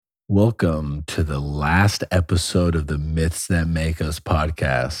Welcome to the last episode of the Myths That Make Us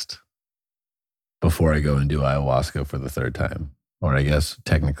podcast before I go and do ayahuasca for the third time, or I guess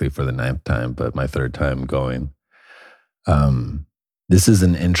technically for the ninth time, but my third time going. This is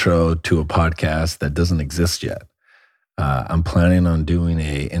an intro to a podcast that doesn't exist yet. I'm planning on doing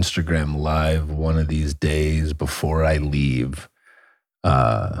a Instagram live one of these days before I leave,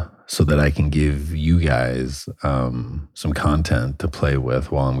 so that I can give you guys some content to play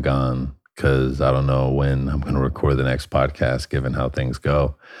with while I'm gone, because I don't know when I'm going to record the next podcast, given how things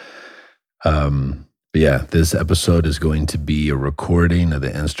go. But yeah, this episode is going to be a recording of the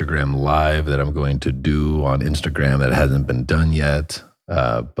Instagram live that I'm going to do on Instagram that hasn't been done yet.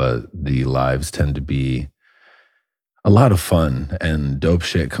 But the lives tend to be a lot of fun, and dope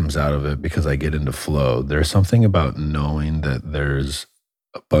shit comes out of it because I get into flow. There's something about knowing that there's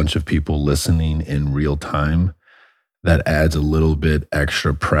a bunch of people listening in real time that adds a little bit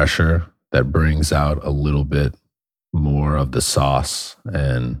extra pressure, that brings out a little bit more of the sauce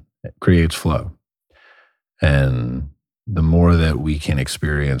and it creates flow. And the more that we can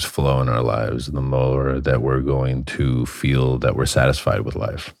experience flow in our lives, the more that we're going to feel that we're satisfied with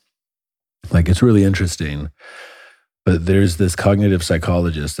life. Like, it's really interesting. But there's this cognitive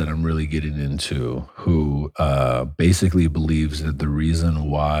psychologist that I'm really getting into who basically believes that the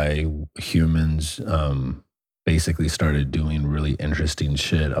reason why humans basically started doing really interesting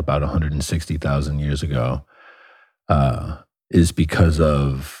shit about 160,000 years ago is because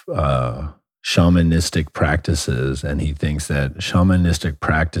of shamanistic practices. And he thinks that shamanistic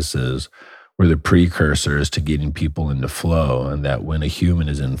practices were the precursors to getting people into flow, and that when a human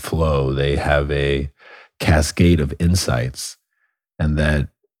is in flow, they have a cascade of insights, and that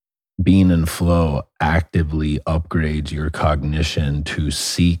being in flow actively upgrades your cognition to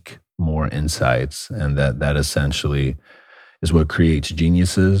seek more insights, and that essentially is what creates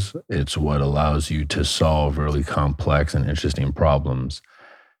geniuses. It's what allows you to solve really complex and interesting problems.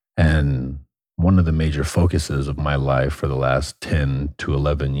 And one of the major focuses of my life for the last 10 to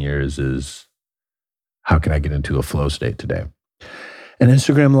 11 years is, how can I get into a flow state today? And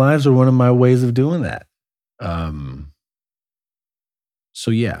Instagram lives are one of my ways of doing that. So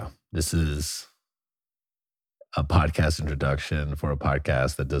yeah, this is a podcast introduction for a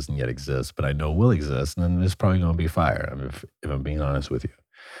podcast that doesn't yet exist, but I know will exist, and it's probably going to be fire, if I'm being honest with you.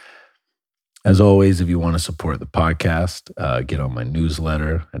 As always, if you want to support the podcast, get on my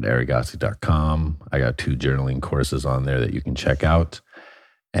newsletter at arigazzi.com. I got 2 journaling courses on there that you can check out,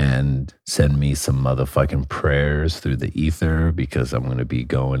 and send me some motherfucking prayers through the ether, because I'm going to be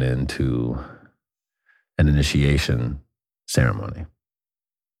going into an initiation ceremony.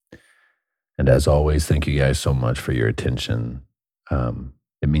 And as always, thank you guys so much for your attention.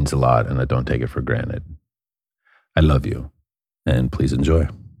 It means a lot, and I don't take it for granted. I love you, and please enjoy.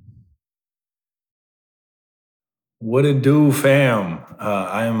 What it do, fam?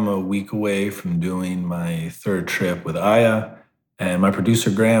 I am a week away from doing my 3rd trip with Aya, and my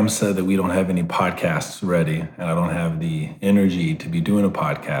producer Graham said that we don't have any podcasts ready, and I don't have the energy to be doing a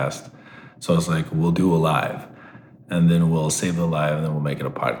podcast. So I was like, we'll do a live, and then we'll save the live, and then we'll make it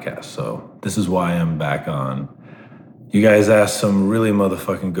a podcast. So this is why I'm back on. You guys asked some really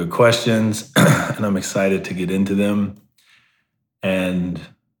motherfucking good questions, and I'm excited to get into them. And,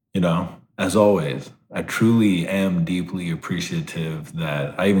 as always, I truly am deeply appreciative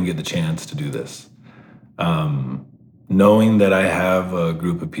that I even get the chance to do this. Knowing that I have a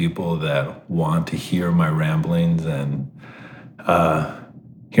group of people that want to hear my ramblings and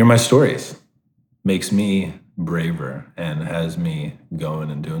hear my stories makes me braver and has me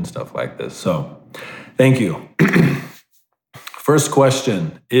going and doing stuff like this. So thank you. First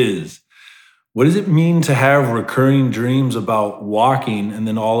question is, what does it mean to have recurring dreams about walking and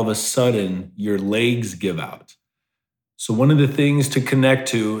then all of a sudden your legs give out? So one of the things to connect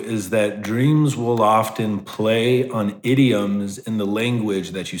to is that dreams will often play on idioms in the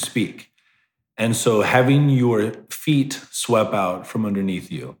language that you speak. And so having your feet swept out from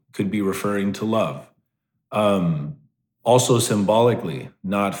underneath you could be referring to love. Also symbolically,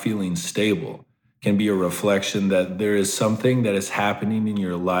 not feeling stable can be a reflection that there is something that is happening in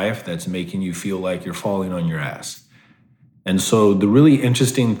your life that's making you feel like you're falling on your ass. And so the really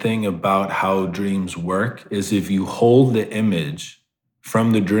interesting thing about how dreams work is if you hold the image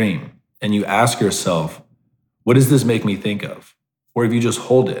from the dream and you ask yourself, what does this make me think of? Or if you just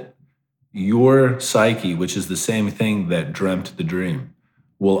hold it, your psyche, which is the same thing that dreamt the dream,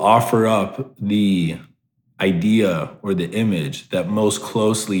 will offer up the idea or the image that most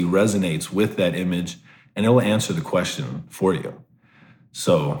closely resonates with that image, and it will answer the question for you.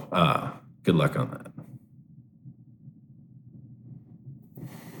 So good luck on that.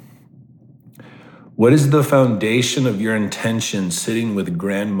 What is the foundation of your intention sitting with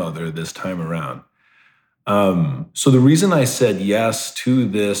grandmother this time around? So the reason I said yes to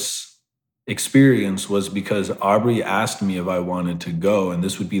this experience was because Aubrey asked me if I wanted to go, and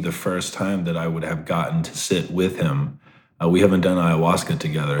this would be the first time that I would have gotten to sit with him. We haven't done ayahuasca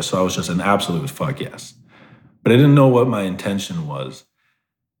together, so I was just an absolute fuck yes. But I didn't know what my intention was.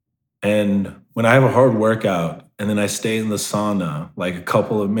 And when I have a hard workout and then I stay in the sauna like a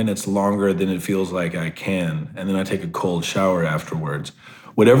couple of minutes longer than it feels like I can, and then I take a cold shower afterwards,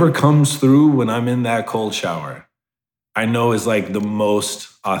 whatever comes through when I'm in that cold shower, I know is like the most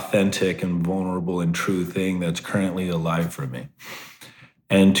authentic and vulnerable and true thing that's currently alive for me.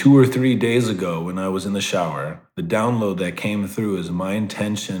 And 2 or 3 days ago, when I was in the shower, the download that came through is my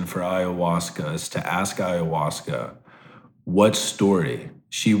intention for ayahuasca is to ask ayahuasca what story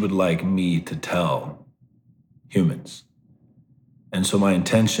she would like me to tell humans. And so my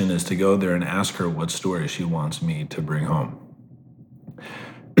intention is to go there and ask her what story she wants me to bring home.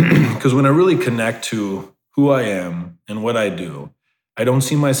 Because when I really connect to who I am and what I do, I don't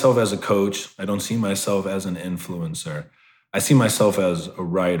see myself as a coach. I don't see myself as an influencer. I see myself as a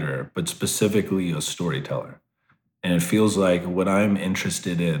writer, but specifically a storyteller. And it feels like what I'm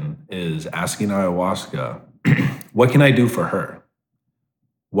interested in is asking ayahuasca, what can I do for her?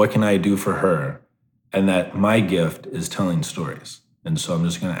 What can I do for her? And that my gift is telling stories. And so I'm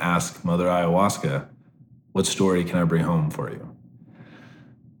just going to ask Mother Ayahuasca, what story can I bring home for you?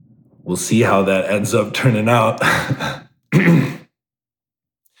 We'll see how that ends up turning out.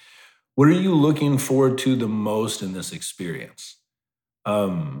 What are you looking forward to the most in this experience?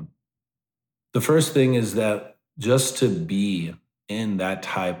 The first thing is that just to be in that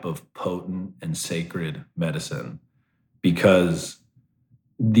type of potent and sacred medicine, because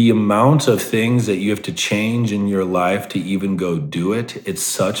the amount of things that you have to change in your life to even go do it, it's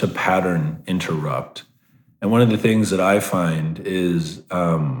such a pattern interrupt. And one of the things that I find is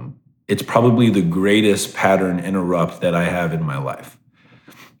it's probably the greatest pattern interrupt that I have in my life.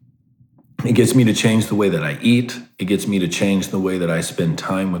 It gets me to change the way that I eat. It gets me to change the way that I spend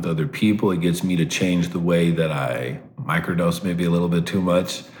time with other people. It gets me to change the way that I microdose maybe a little bit too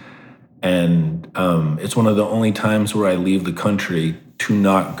much. And it's one of the only times where I leave the country to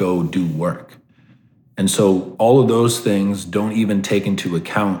not go do work. And so all of those things don't even take into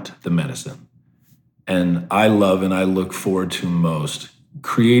account the medicine. And I love and I look forward to most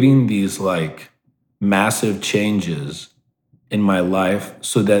creating these like massive changes in my life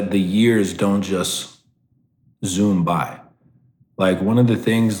so that the years don't just zoom by. Like one of the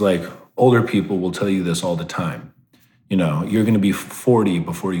things, like older people will tell you this all the time, you know, you're going to be 40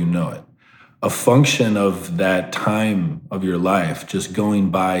 before you know it. A function of that time of your life just going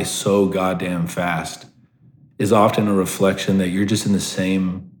by so goddamn fast is often a reflection that you're just in the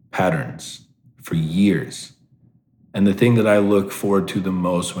same patterns for years. And the thing that I look forward to the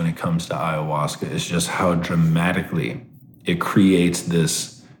most when it comes to ayahuasca is just how dramatically it creates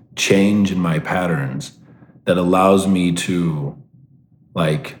this change in my patterns that allows me to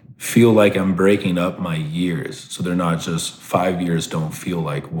like feel like I'm breaking up my years. So they're not just 5 years don't feel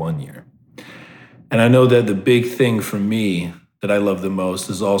like 1 year. And I know that the big thing for me that I love the most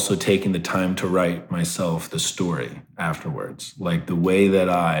is also taking the time to write myself the story afterwards. Like the way that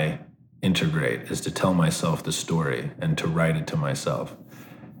I integrate is to tell myself the story and to write it to myself.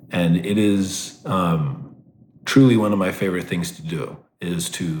 And it is truly one of my favorite things to do is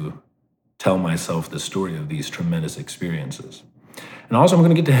to tell myself the story of these tremendous experiences. And also I'm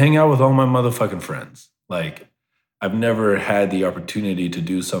going to get to hang out with all my motherfucking friends. Like I've never had the opportunity to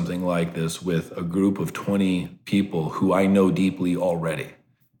do something like this with a group of 20 people who I know deeply already.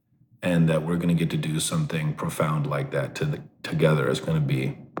 And that we're going to get to do something profound like that together is going to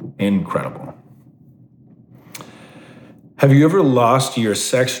be incredible. Have you ever lost your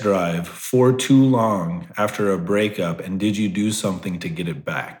sex drive for too long after a breakup, and did you do something to get it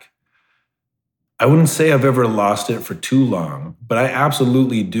back? I wouldn't say I've ever lost it for too long, but I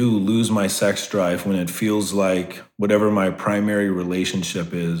absolutely do lose my sex drive when it feels like whatever my primary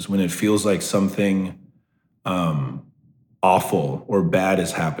relationship is, when it feels like something awful or bad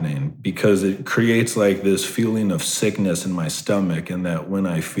is happening, because it creates like this feeling of sickness in my stomach, and that when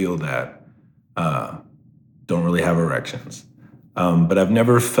I feel that, don't really have erections. But I've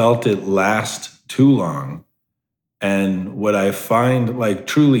never felt it last too long. And what I find like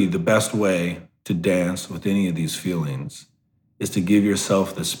truly the best way to dance with any of these feelings is to give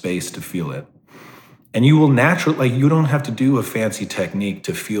yourself the space to feel it. And you will naturally, like you don't have to do a fancy technique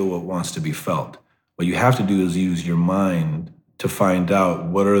to feel what wants to be felt. What you have to do is use your mind to find out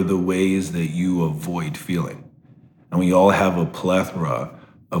what are the ways that you avoid feeling. And we all have a plethora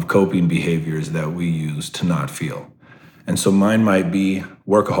of coping behaviors that we use to not feel. And so mine might be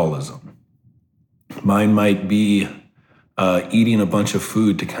workaholism. Mine might be eating a bunch of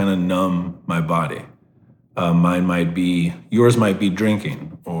food to kind of numb my body. Yours might be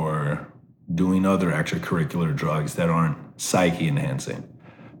drinking or doing other extracurricular drugs that aren't psyche enhancing.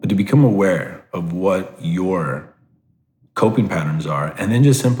 But to become aware of what your coping patterns are, and then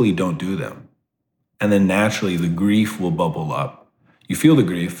just simply don't do them. And then naturally the grief will bubble up. You feel the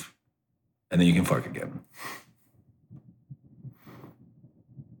grief, and then you can fuck again.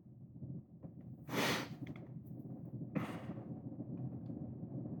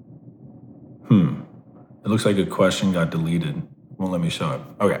 It looks like a question got deleted. Won't let me show it.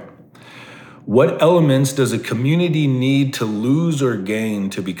 Okay. What elements does a community need to lose or gain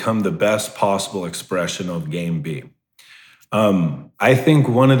to become the best possible expression of game B? I think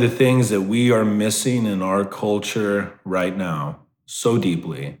one of the things that we are missing in our culture right now so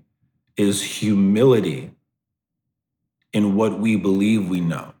deeply is humility in what we believe we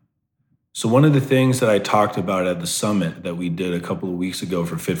know. So one of the things that I talked about at the summit that we did a couple of weeks ago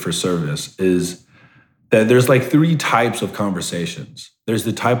for Fit for Service is that there's like 3 types of conversations. There's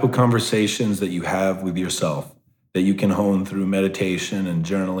the type of conversations that you have with yourself that you can hone through meditation and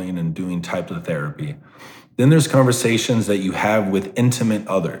journaling and doing types of therapy. Then there's conversations that you have with intimate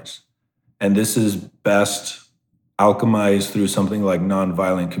others. And this is best alchemized through something like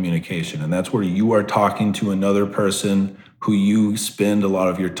nonviolent communication. And that's where you are talking to another person who you spend a lot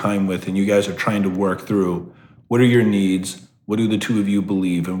of your time with, and you guys are trying to work through what are your needs, what do the two of you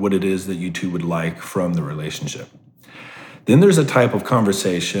believe, and what it is that you two would like from the relationship. Then there's a type of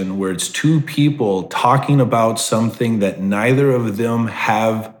conversation where it's 2 people talking about something that neither of them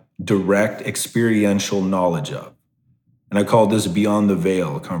have direct experiential knowledge of. And I call this beyond the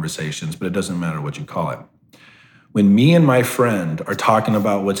veil conversations, but it doesn't matter what you call it. When me and my friend are talking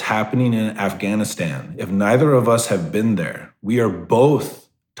about what's happening in Afghanistan, if neither of us have been there, we are both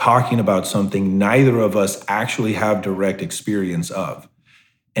talking about something neither of us actually have direct experience of.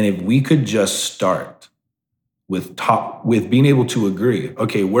 And if we could just start with being able to agree,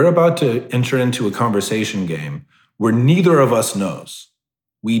 okay, we're about to enter into a conversation game where neither of us knows.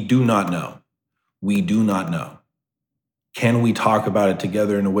 We do not know. We do not know. Can we talk about it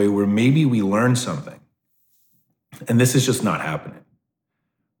together in a way where maybe we learn something? And this is just not happening.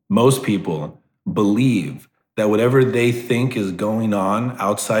 Most people believe that whatever they think is going on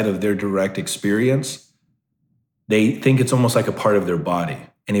outside of their direct experience, they think it's almost like a part of their body.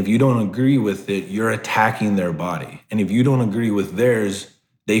 And if you don't agree with it, you're attacking their body. And if you don't agree with theirs,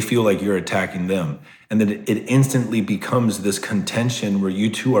 they feel like you're attacking them. And then it instantly becomes this contention where you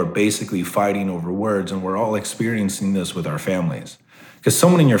two are basically fighting over words, and we're all experiencing this with our families. Because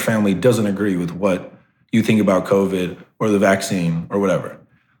someone in your family doesn't agree with what you think about COVID or the vaccine or whatever.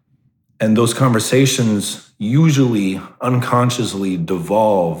 And those conversations usually unconsciously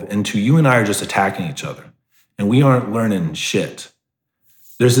devolve into you and I are just attacking each other, and we aren't learning shit.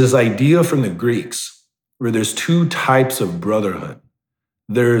 There's this idea from the Greeks where there's 2 types of brotherhood.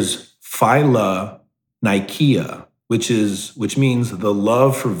 There's phila Nikeia, which means the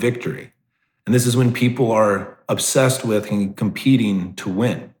love for victory. And this is when people are obsessed with and competing to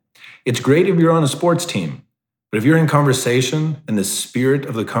win. It's great if you're on a sports team, but if you're in conversation and the spirit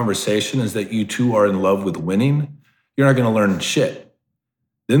of the conversation is that you two are in love with winning, you're not going to learn shit.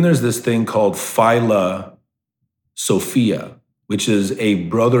 Then there's this thing called phila Sophia, which is a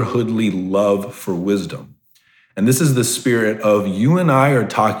brotherhoodly love for wisdom. And this is the spirit of you and I are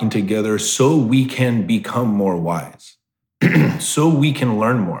talking together so we can become more wise, so we can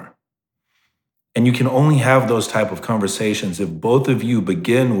learn more. And you can only have those type of conversations if both of you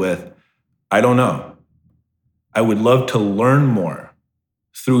begin with, I don't know. I would love to learn more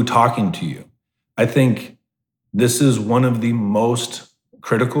through talking to you. I think this is one of the most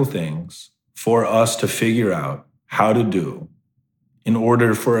critical things for us to figure out how to do in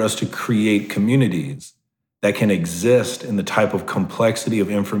order for us to create communities that can exist in the type of complexity of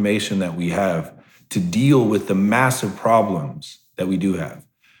information that we have to deal with the massive problems that we do have.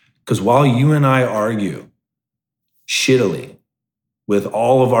 Because while you and I argue shittily with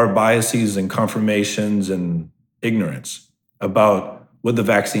all of our biases and confirmations and ignorance about what the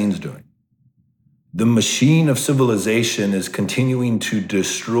vaccine's doing, the machine of civilization is continuing to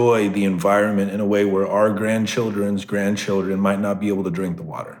destroy the environment in a way where our grandchildren's grandchildren might not be able to drink the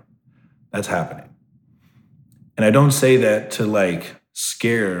water. That's happening. And I don't say that to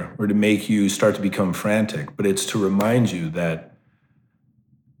scare or to make you start to become frantic, but it's to remind you that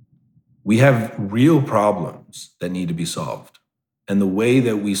we have real problems that need to be solved. And the way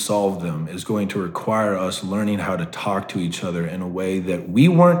that we solve them is going to require us learning how to talk to each other in a way that we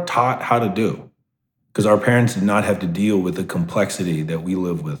weren't taught how to do, because our parents did not have to deal with the complexity that we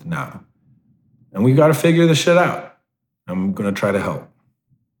live with now. And we got to figure this shit out. I'm going to try to help.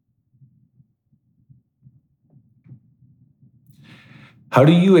 How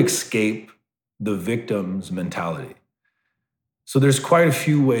do you escape the victim's mentality? So there's quite a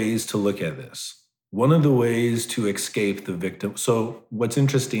few ways to look at this. One of the ways to escape the victim, so what's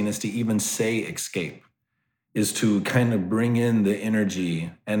interesting is to even say escape, is to kind of bring in the energy,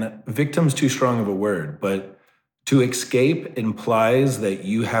 and victim's too strong of a word, but to escape implies that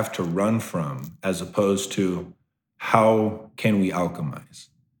you have to run from, as opposed to how can we alchemize,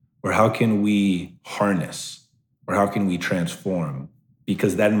 or how can we harness, or how can we transform?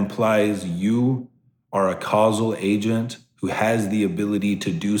 Because that implies you are a causal agent who has the ability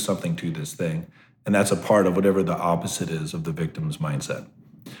to do something to this thing. And that's a part of whatever the opposite is of the victim's mindset.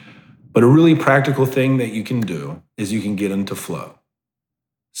 But a really practical thing that you can do is you can get into flow.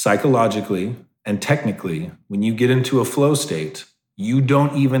 Psychologically and technically, when you get into a flow state, you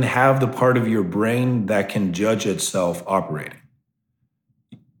don't even have the part of your brain that can judge itself operating.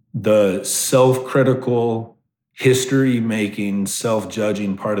 The self-critical, history-making,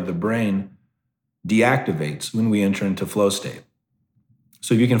 self-judging part of the brain deactivates when we enter into flow state.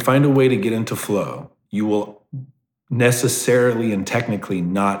 So if you can find a way to get into flow, you will necessarily and technically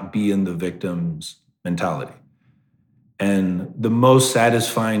not be in the victim's mentality. And the most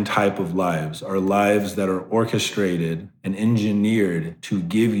satisfying type of lives are lives that are orchestrated and engineered to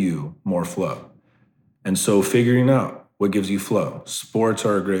give you more flow. And so figuring out what gives you flow. Sports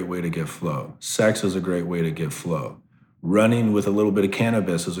are a great way to get flow. Sex is a great way to get flow. Running with a little bit of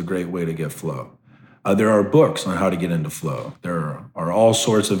cannabis is a great way to get flow. There are books on how to get into flow. There are all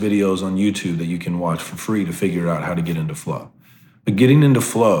sorts of videos on YouTube that you can watch for free to figure out how to get into flow. But getting into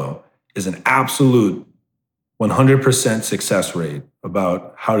flow is an absolute 100% success rate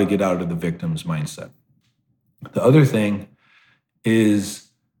about how to get out of the victim's mindset. The other thing is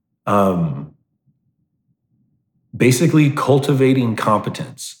basically cultivating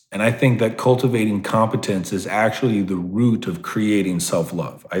competence. And I think that cultivating competence is actually the root of creating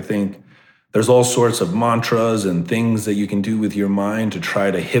self-love. I think there's all sorts of mantras and things that you can do with your mind to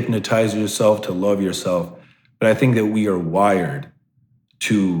try to hypnotize yourself, to love yourself. But I think that we are wired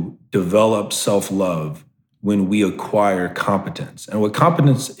to develop self-love when we acquire competence. And what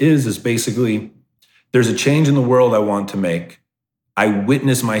competence is basically, there's a change in the world I want to make. I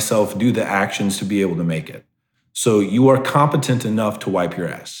witness myself do the actions to be able to make it. So you are competent enough to wipe your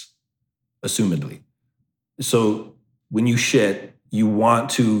ass, assumedly. So when you shit, you want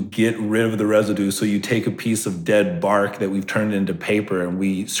to get rid of the residue. So you take a piece of dead bark that we've turned into paper and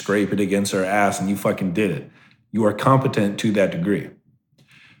we scrape it against our ass and you fucking did it. You are competent to that degree.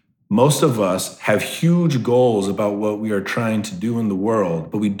 Most of us have huge goals about what we are trying to do in the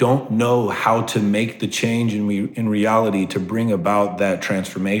world, but we don't know how to make the change in reality to bring about that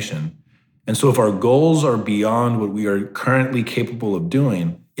transformation. And so if our goals are beyond what we are currently capable of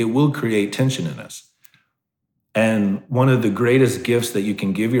doing, it will create tension in us. And one of the greatest gifts that you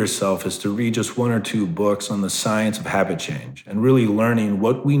can give yourself is to read just one or two books on the science of habit change and really learning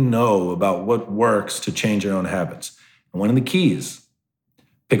what we know about what works to change our own habits. And one of the keys,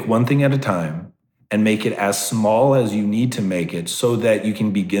 pick one thing at a time and make it as small as you need to make it so that you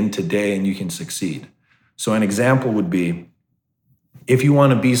can begin today and you can succeed. So an example would be, if you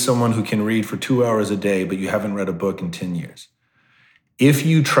want to be someone who can read for 2 hours a day, but you haven't read a book in 10 years, if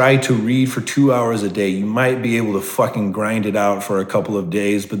you try to read for 2 hours a day, you might be able to fucking grind it out for a couple of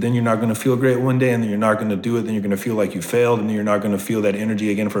days, but then you're not going to feel great one day, and then you're not going to do it, then you're going to feel like you failed, and then you're not going to feel that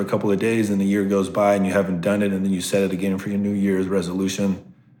energy again for a couple of days, and the year goes by and you haven't done it, and then you set it again for your New Year's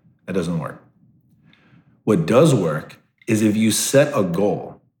resolution. That doesn't work. What does work is if you set a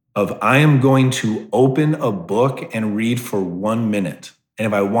goal of, I am going to open a book and read for 1 minute. And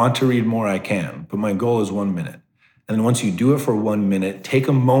if I want to read more, I can, but my goal is 1 minute. And then once you do it for 1 minute, take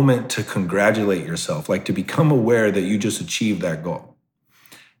a moment to congratulate yourself, like to become aware that you just achieved that goal.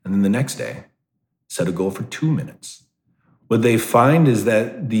 And then the next day, set a goal for 2 minutes. What they find is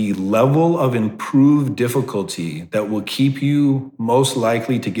that the level of improved difficulty that will keep you most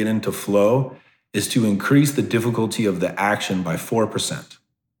likely to get into flow is to increase the difficulty of the action by 4%.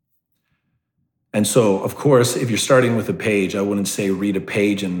 And so, of course, if you're starting with a page, I wouldn't say read a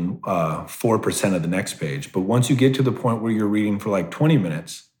page and 4% of the next page. But once you get to the point where you're reading for like 20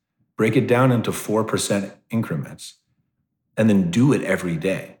 minutes, break it down into 4% increments and then do it every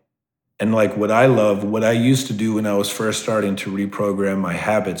day. And like what I used to do when I was first starting to reprogram my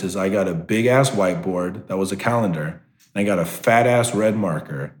habits is I got a big ass whiteboard that was a calendar, and I got a fat ass red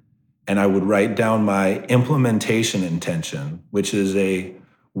marker, and I would write down my implementation intention, which is a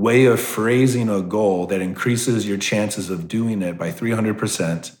way of phrasing a goal that increases your chances of doing it by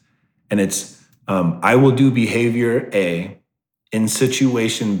 300%. And it's, I will do behavior A in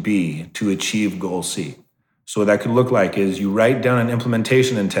situation B to achieve goal C. So what that could look like is you write down an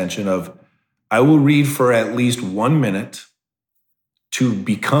implementation intention of, I will read for at least 1 minute to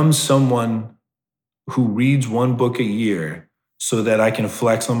become someone who reads 1 book a year so that I can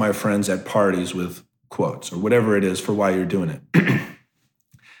flex on my friends at parties with quotes or whatever it is for why you're doing it.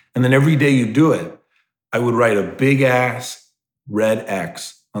 And then every day you do it, I would write a big ass red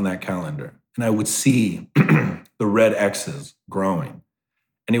X on that calendar. And I would see the red X's growing.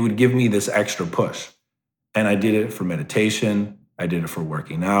 And it would give me this extra push. And I did it for meditation. I did it for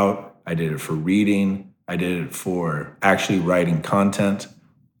working out. I did it for reading. I did it for actually writing content.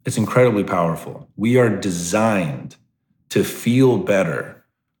 It's incredibly powerful. We are designed to feel better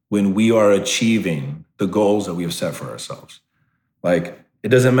when we are achieving the goals that we have set for ourselves. Like, it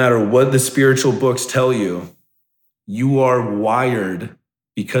doesn't matter what the spiritual books tell you, you are wired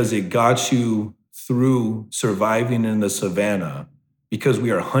because it got you through surviving in the savannah, because we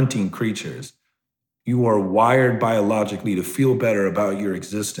are hunting creatures. You are wired biologically to feel better about your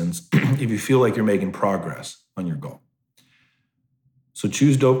existence if you feel like you're making progress on your goal. So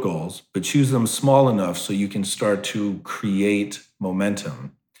choose dope goals, but choose them small enough so you can start to create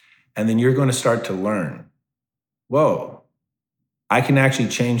momentum. And then you're going to start to learn, whoa, I can actually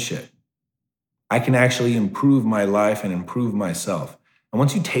change shit. I can actually improve my life and improve myself. And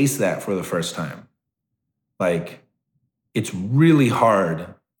once you taste that for the first time, like, it's really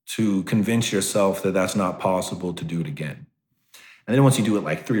hard to convince yourself that that's not possible to do it again. And then once you do it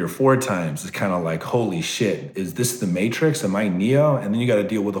like 3 or 4 times, it's kind of like, holy shit, is this the Matrix? Am I Neo? And then you got to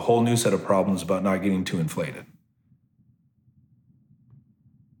deal with a whole new set of problems about not getting too inflated.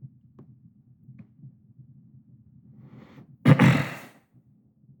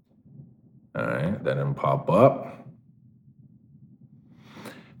 All right, that didn't pop up.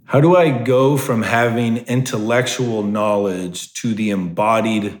 How do I go from having intellectual knowledge to the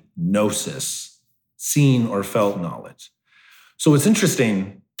embodied gnosis, seen or felt knowledge? So what's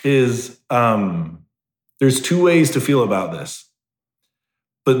interesting is there's 2 ways to feel about this.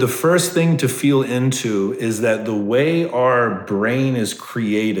 But the first thing to feel into is that the way our brain is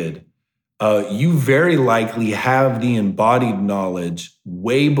created, you very likely have the embodied knowledge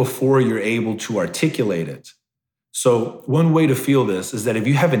way before you're able to articulate it. So one way to feel this is that if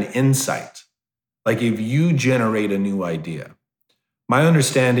you have an insight, like if you generate a new idea, my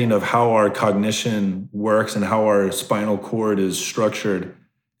understanding of how our cognition works and how our spinal cord is structured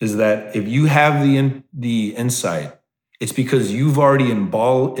is that if you have the insight, it's because you've already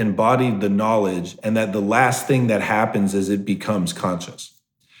embodied the knowledge, and that the last thing that happens is it becomes conscious.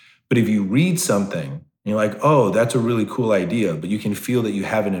 But if you read something and you're like, oh, that's a really cool idea, but you can feel that you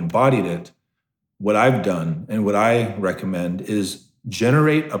haven't embodied it, what I've done and what I recommend is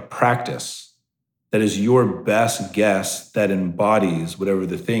generate a practice that is your best guess that embodies whatever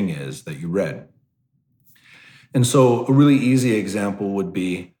the thing is that you read. And so a really easy example would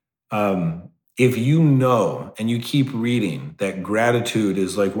be, if you know and you keep reading that gratitude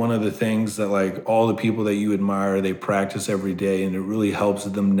is like one of the things that like all the people that you admire, they practice every day, and it really helps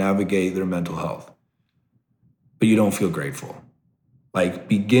them navigate their mental health, but you don't feel grateful. Like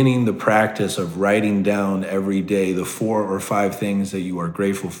beginning the practice of writing down every day the 4 or 5 things that you are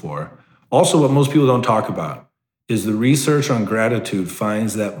grateful for. Also, what most people don't talk about is the research on gratitude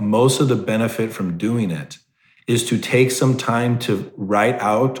finds that most of the benefit from doing it is to take some time to write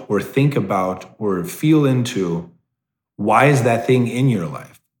out or think about or feel into, why is that thing in your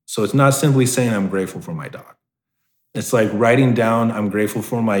life? So it's not simply saying I'm grateful for my dog. It's like writing down I'm grateful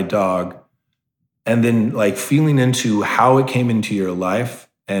for my dog, and then like feeling into how it came into your life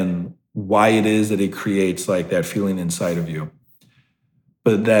and why it is that it creates like that feeling inside of you.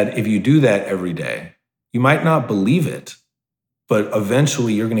 But that if you do that every day, you might not believe it, but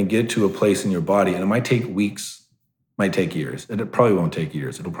eventually you're going to get to a place in your body, and it might take weeks, might take years. It probably won't take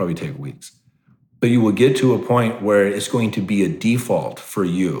years. It'll probably take weeks. But you will get to a point where it's going to be a default for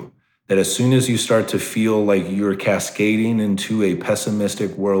you, that as soon as you start to feel like you're cascading into a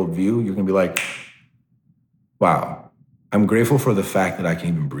pessimistic worldview, you're going to be like, wow, I'm grateful for the fact that I can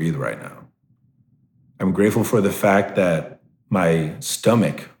even breathe right now. I'm grateful for the fact that my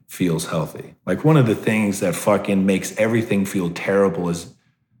stomach feels healthy. Like one of the things that fucking makes everything feel terrible is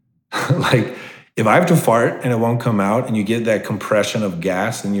like, if I have to fart and it won't come out and you get that compression of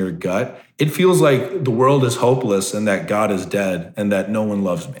gas in your gut, it feels like the world is hopeless and that God is dead and that no one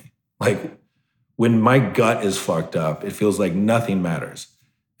loves me. Like when my gut is fucked up, it feels like nothing matters.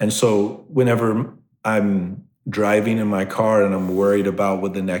 And so whenever I'm driving in my car and I'm worried about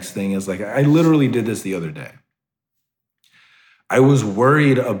what the next thing is, like I literally did this the other day. I was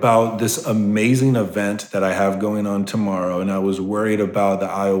worried about this amazing event that I have going on tomorrow. And I was worried about the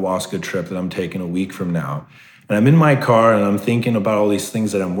ayahuasca trip that I'm taking a week from now. And I'm in my car and I'm thinking about all these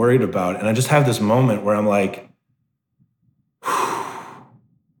things that I'm worried about. And I just have this moment where I'm like,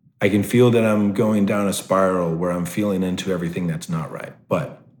 I can feel that I'm going down a spiral where I'm feeling into everything that's not right.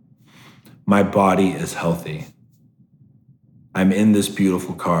 But my body is healthy. I'm in this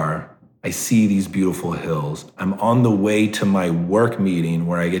beautiful car. I see these beautiful hills. I'm on the way to my work meeting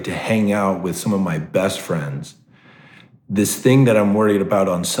where I get to hang out with some of my best friends. This thing that I'm worried about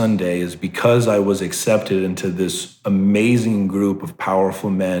on Sunday is because I was accepted into this amazing group of powerful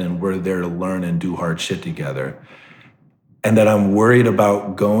men and we're there to learn and do hard shit together. And that I'm worried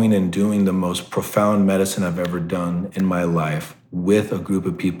about going and doing the most profound medicine I've ever done in my life with a group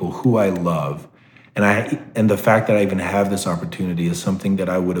of people who I love. And the fact that I even have this opportunity is something that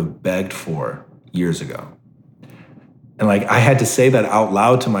I would have begged for years ago. And like I had to say that out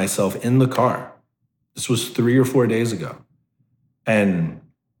loud to myself in the car. This was 3 or 4 days ago. And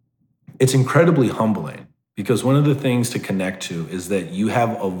it's incredibly humbling because one of the things to connect to is that you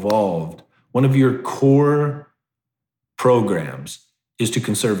have evolved. One of your core programs is to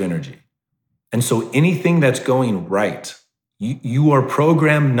conserve energy. And so anything that's going right, you are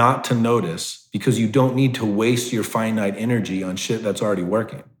programmed not to notice because you don't need to waste your finite energy on shit that's already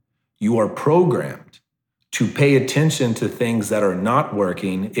working. You are programmed to pay attention to things that are not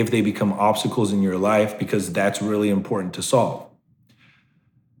working if they become obstacles in your life because that's really important to solve.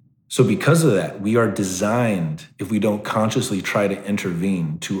 So because of that, we are designed, if we don't consciously try to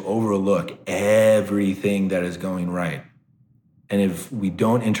intervene, to overlook everything that is going right. And if we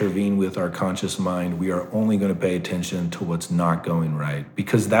don't intervene with our conscious mind, we are only going to pay attention to what's not going right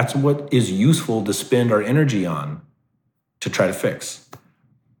because that's what is useful to spend our energy on to try to fix.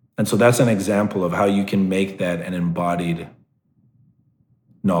 And so that's an example of how you can make that an embodied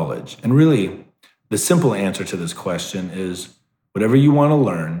knowledge. And really, the simple answer to this question is whatever you want to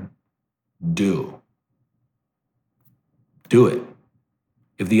learn, do. Do it.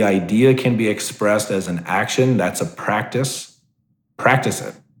 If the idea can be expressed as an action, that's a practice. Practice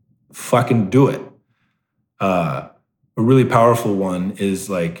it. Fucking do it. A really powerful one is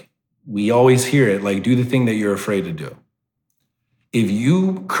like, we always hear it, like, do the thing that you're afraid to do. If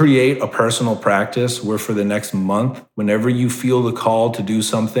you create a personal practice where for the next month, whenever you feel the call to do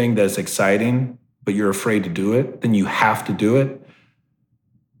something that's exciting, but you're afraid to do it, then you have to do it.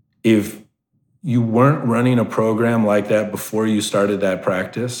 If you weren't running a program like that before you started that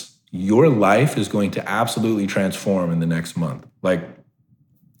practice, your life is going to absolutely transform in the next month. Like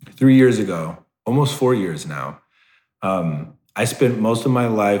 3 years ago, almost 4 years now, I spent most of my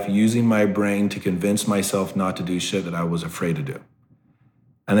life using my brain to convince myself not to do shit that I was afraid to do.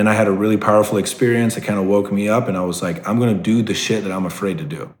 And then I had a really powerful experience that kind of woke me up and I was like, I'm going to do the shit that I'm afraid to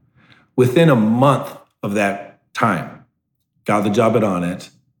do. Within a month of that time, got the job at Onnit,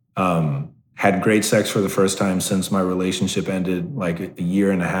 had great sex for the first time since my relationship ended like a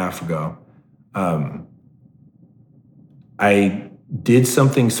year and a half ago. I did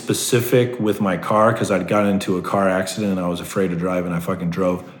something specific with my car because I'd gotten into a car accident and I was afraid to drive and I fucking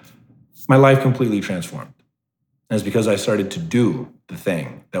drove. My life completely transformed. And it's because I started to do the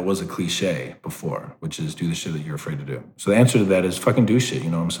thing that was a cliche before, which is do the shit that you're afraid to do. So the answer to that is fucking do shit, you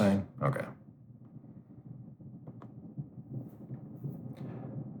know what I'm saying? Okay.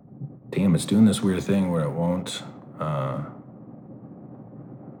 Damn, it's doing this weird thing where it won't.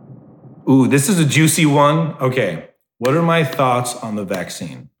 Ooh, this is a juicy one. Okay, what are my thoughts on the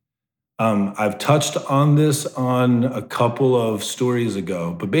vaccine? I've touched on this on a couple of stories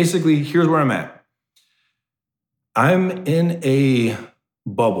ago, but basically, here's where I'm at. I'm in a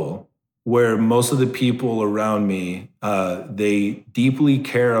bubble where most of the people around me, they deeply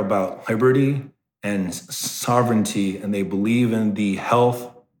care about liberty and sovereignty, and they believe in the health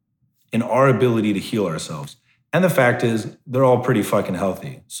in our ability to heal ourselves. And the fact is, they're all pretty fucking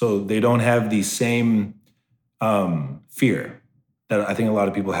healthy. So they don't have the same fear that I think a lot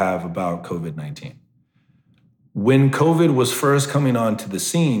of people have about COVID-19. When COVID was first coming onto the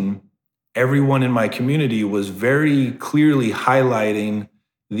scene, everyone in my community was very clearly highlighting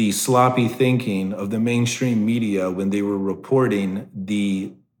the sloppy thinking of the mainstream media when they were reporting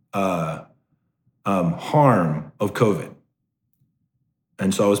the harm of COVID.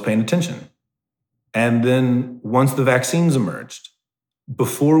 And so I was paying attention. And then once the vaccines emerged,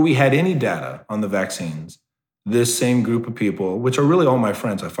 before we had any data on the vaccines, this same group of people, which are really all my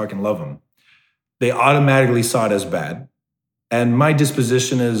friends, I fucking love them, they automatically saw it as bad. And my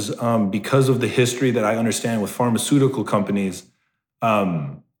disposition is because of the history that I understand with pharmaceutical companies,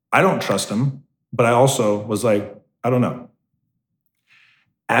 I don't trust them, but I also was like, I don't know.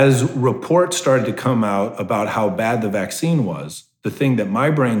 As reports started to come out about how bad the vaccine was, the thing that my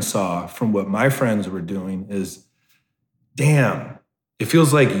brain saw from what my friends were doing is, damn, it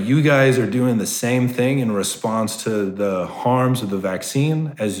feels like you guys are doing the same thing in response to the harms of the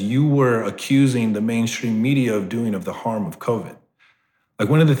vaccine as you were accusing the mainstream media of doing of the harm of COVID. Like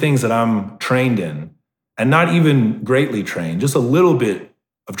one of the things that I'm trained in, and not even greatly trained, just a little bit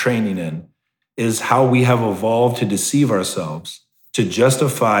of training in, is how we have evolved to deceive ourselves, to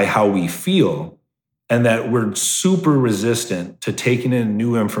justify how we feel, and that we're super resistant to taking in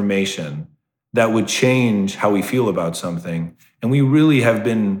new information that would change how we feel about something. And we really have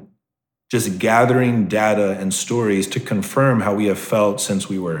been just gathering data and stories to confirm how we have felt since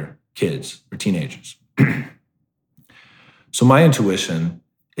we were kids or teenagers. So my intuition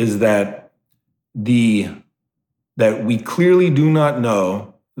is that we clearly do not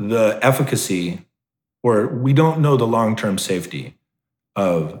know the efficacy, or we don't know the long-term safety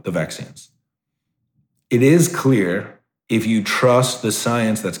of the vaccines. It is clear if you trust the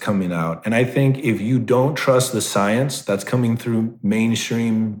science that's coming out. And I think if you don't trust the science that's coming through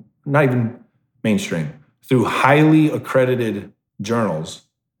mainstream, not even mainstream, through highly accredited journals,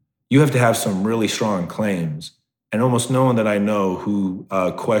 you have to have some really strong claims. And almost no one that I know who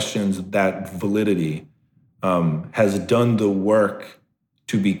questions that validity has done the work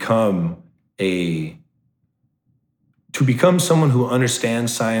to become someone who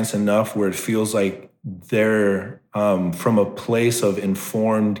understands science enough where it feels like they're from a place of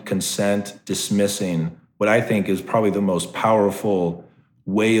informed consent, dismissing what I think is probably the most powerful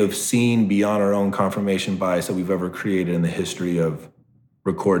way of seeing beyond our own confirmation bias that we've ever created in the history of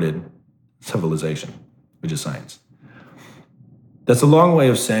recorded civilization, which is science. That's a long way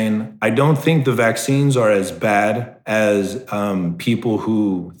of saying I don't think the vaccines are as bad as people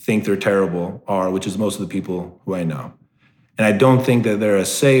who think they're terrible are, which is most of the people who I know. And I don't think that they're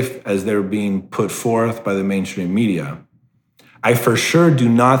as safe as they're being put forth by the mainstream media. I for sure do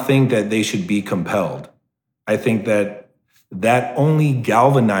not think that they should be compelled. I think that only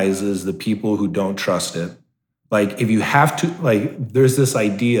galvanizes the people who don't trust it. Like if you have to, there's this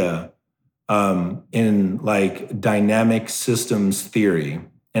idea in dynamic systems theory,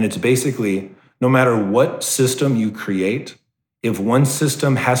 and it's basically no matter what system you create, if one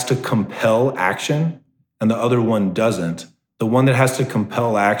system has to compel action and the other one doesn't, the one that has to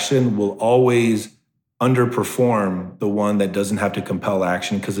compel action will always underperform the one that doesn't have to compel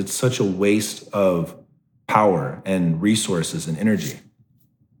action because it's such a waste of power and resources and energy.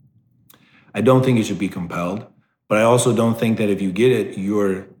 I don't think it should be compelled, but I also don't think that if you get it,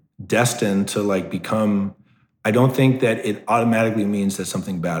 you're destined to become, I don't think that it automatically means that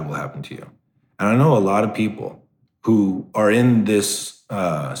something bad will happen to you. And I know a lot of people who are in this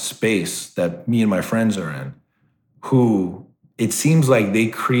space that me and my friends are in, who it seems like they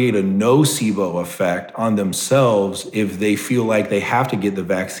create a nocebo effect on themselves if they feel like they have to get the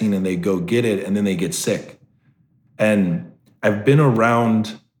vaccine and they go get it and then they get sick. And I've been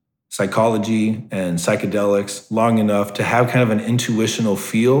around psychology and psychedelics long enough to have kind of an intuitional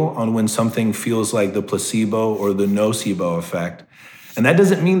feel on when something feels like the placebo or the nocebo effect. And that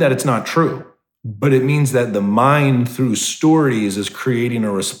doesn't mean that it's not true, but it means that the mind through stories is creating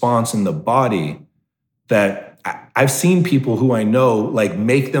a response in the body that I've seen people who I know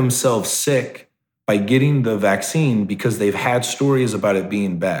make themselves sick by getting the vaccine because they've had stories about it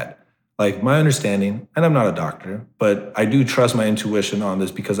being bad. My understanding, and I'm not a doctor, but I do trust my intuition on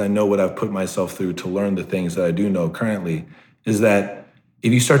this because I know what I've put myself through to learn the things that I do know currently, is that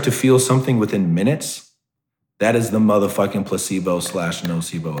if you start to feel something within minutes, that is the motherfucking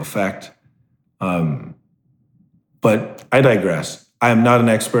placebo/nocebo effect. But I digress. I am not an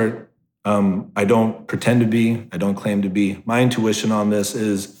expert. I don't pretend to be. I don't claim to be. My intuition on this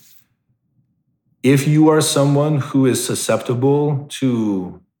is if you are someone who is susceptible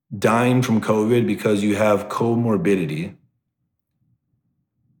to dying from COVID because you have comorbidity,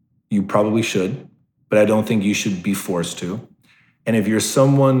 you probably should, but I don't think you should be forced to. And if you're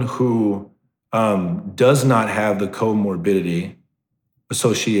someone who does not have the comorbidity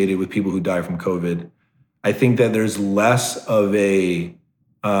associated with people who die from COVID, I think that there's less of a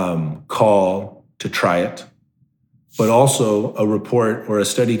call to try it. But also a report or a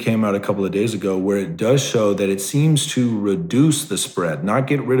study came out a couple of days ago where it does show that it seems to reduce the spread, not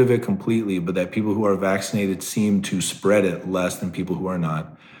get rid of it completely, but that people who are vaccinated seem to spread it less than people who are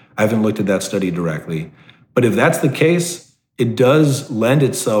not. I haven't looked at that study directly. But if that's the case, it does lend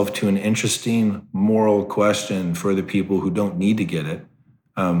itself to an interesting moral question for the people who don't need to get it,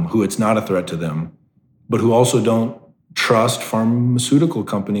 who it's not a threat to them, but who also don't trust pharmaceutical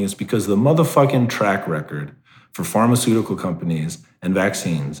companies, because the motherfucking track record for pharmaceutical companies and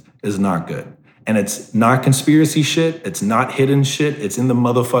vaccines is not good. And it's not conspiracy shit. It's not hidden shit. It's in the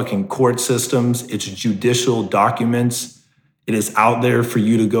motherfucking court systems. It's judicial documents. It is out there for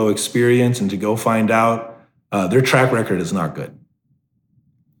you to go experience and to go find out. Their track record is not good.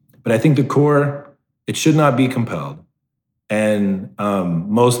 But I think the core, it should not be compelled. And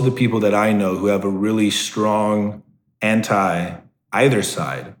most of the people that I know who have a really strong anti either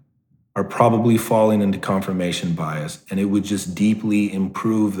side are probably falling into confirmation bias, and it would just deeply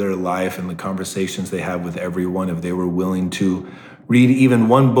improve their life and the conversations they have with everyone if they were willing to read even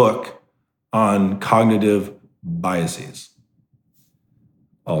one book on cognitive biases.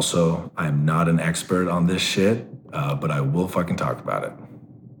 Also, I'm not an expert on this shit, but I will fucking talk about it.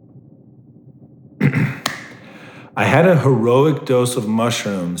 I had a heroic dose of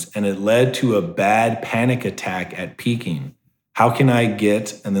mushrooms and it led to a bad panic attack at peaking. How can I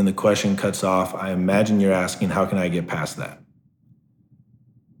get, and then the question cuts off. I imagine you're asking, how can I get past that?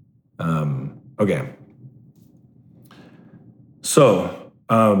 Okay. So,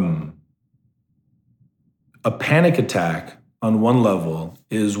 a panic attack on one level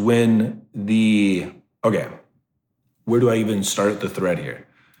is when where do I even start the thread here?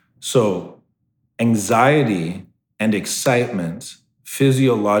 So, anxiety and excitement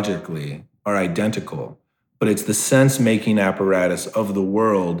physiologically are identical, but it's the sense-making apparatus of the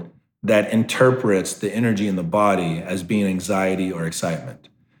world that interprets the energy in the body as being anxiety or excitement.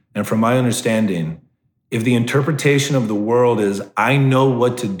 And from my understanding, if the interpretation of the world is, I know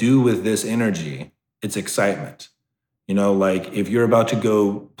what to do with this energy, it's excitement. You know, like if you're about to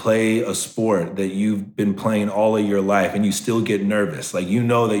go play a sport that you've been playing all of your life and you still get nervous, like you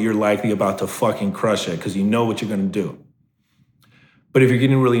know that you're likely about to fucking crush it because you know what you're gonna do. But if you're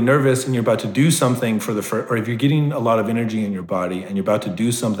getting really nervous and you're about to do something for the first, or if you're getting a lot of energy in your body and you're about to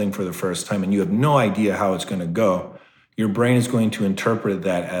do something for the first time and you have no idea how it's going to go, your brain is going to interpret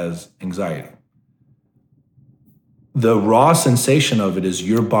that as anxiety. The raw sensation of it is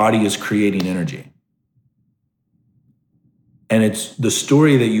your body is creating energy. And it's the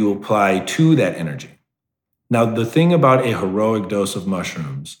story that you apply to that energy. Now, the thing about a heroic dose of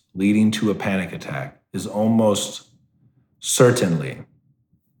mushrooms leading to a panic attack is almost certainly,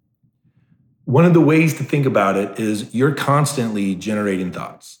 one of the ways to think about it is you're constantly generating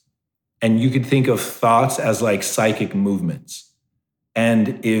thoughts. And you could think of thoughts as like psychic movements.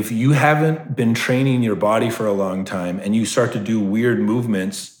 And if you haven't been training your body for a long time and you start to do weird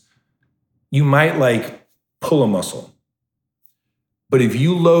movements, you might like pull a muscle. But if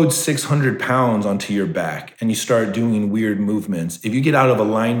you load 600 pounds onto your back and you start doing weird movements, if you get out of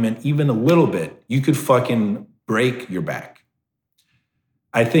alignment even a little bit, you could fucking break your back.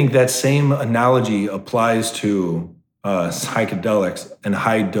 I think that same analogy applies to psychedelics and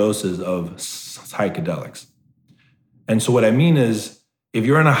high doses of psychedelics. And so what I mean is, if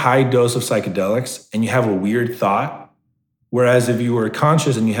you're on a high dose of psychedelics and you have a weird thought, whereas if you were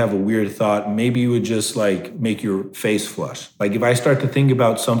conscious and you have a weird thought, maybe you would just like make your face flush. Like if I start to think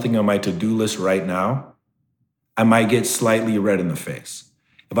about something on my to-do list right now, I might get slightly red in the face.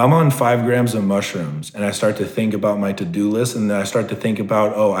 If I'm on 5 grams of mushrooms and I start to think about my to-do list and then I start to think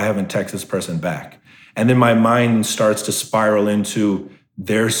about, oh, I haven't texted this person back. And then my mind starts to spiral into,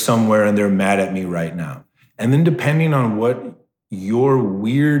 they're somewhere and they're mad at me right now. And then depending on what your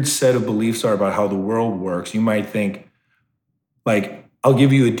weird set of beliefs are about how the world works, you might think, like, I'll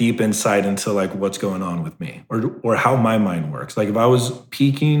give you a deep insight into like what's going on with me or how my mind works. Like if I was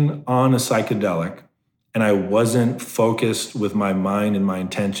peaking on a psychedelic and I wasn't focused with my mind and my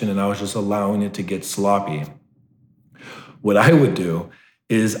intention and I was just allowing it to get sloppy, what I would do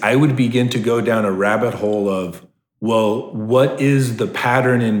is I would begin to go down a rabbit hole of, well, what is the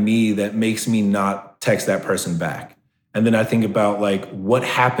pattern in me that makes me not text that person back? And then I think about like, what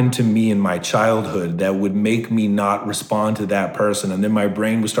happened to me in my childhood that would make me not respond to that person? And then my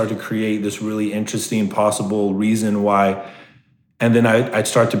brain would start to create this really interesting possible reason why. And then I'd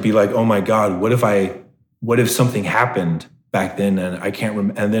start to be like, oh my God, what if something happened back then and I can't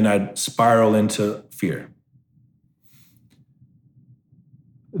remember? And then I'd spiral into fear.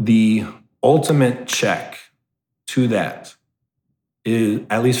 The ultimate check to that is,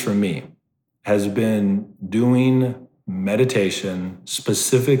 at least for me, has been doing meditation,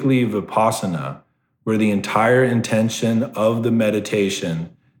 specifically Vipassana, where the entire intention of the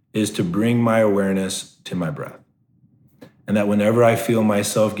meditation is to bring my awareness to my breath. And that whenever I feel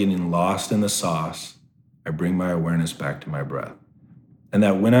myself getting lost in the sauce, I bring my awareness back to my breath. And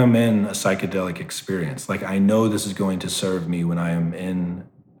that when I'm in a psychedelic experience, like I know this is going to serve me when I am in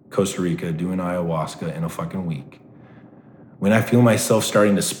Costa Rica doing ayahuasca in a fucking week. When I feel myself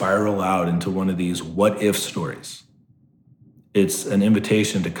starting to spiral out into one of these what if stories, it's an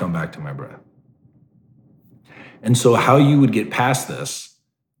invitation to come back to my breath. And so how you would get past this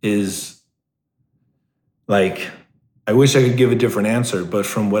is like, I wish I could give a different answer, but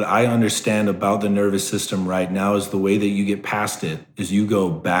from what I understand about the nervous system right now is the way that you get past it is you go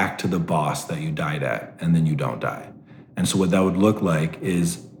back to the boss that you died at, and then you don't die. And so what that would look like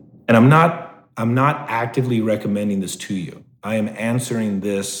is, and I'm not actively recommending this to you. I am answering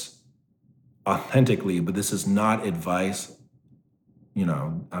this authentically, but this is not advice.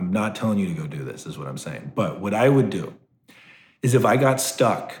 I'm not telling you to go do this, is what I'm saying. But what I would do is if I got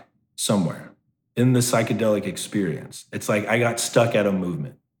stuck somewhere in the psychedelic experience, it's like I got stuck at a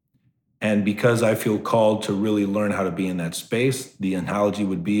movement. And because I feel called to really learn how to be in that space, the analogy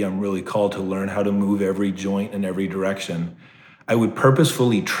would be I'm really called to learn how to move every joint in every direction. I would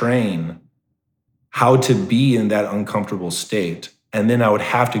purposefully train how to be in that uncomfortable state. And then I would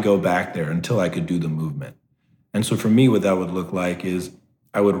have to go back there until I could do the movement. And so for me, what that would look like is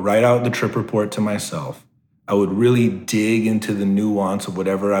I would write out the trip report to myself. I would really dig into the nuance of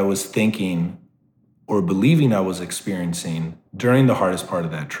whatever I was thinking or believing I was experiencing during the hardest part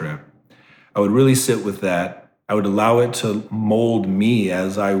of that trip. I would really sit with that. I would allow it to mold me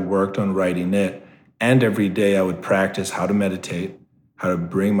as I worked on writing it. And every day I would practice how to meditate, how to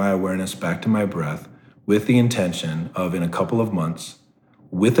bring my awareness back to my breath with the intention of, in a couple of months,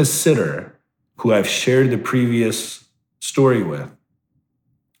 with a sitter who I've shared the previous story with,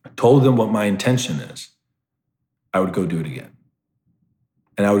 told them what my intention is, I would go do it again.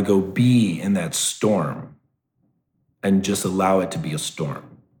 And I would go be in that storm and just allow it to be a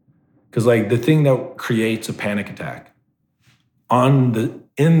storm. Because like the thing that creates a panic attack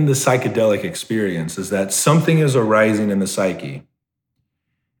in the psychedelic experience is that something is arising in the psyche,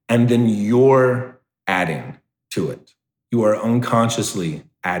 and then you're adding to it. You are unconsciously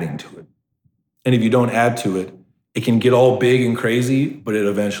adding to it. And if you don't add to it, it can get all big and crazy, but it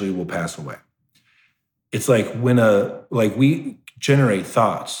eventually will pass away. It's like we generate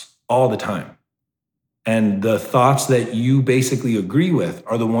thoughts all the time. And the thoughts that you basically agree with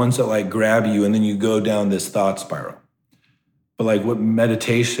are the ones that like grab you, and then you go down this thought spiral. But like what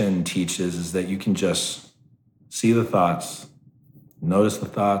meditation teaches is that you can just see the thoughts, notice the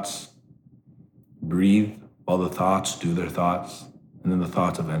thoughts, breathe while the thoughts do their thoughts, and then the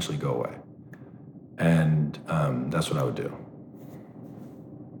thoughts eventually go away. And that's what I would do.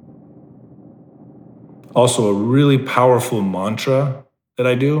 Also, a really powerful mantra that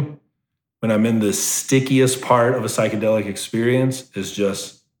I do when I'm in the stickiest part of a psychedelic experience is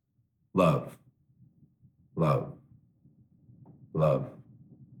just love, love, love,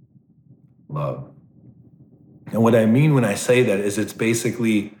 love. And what I mean when I say that is it's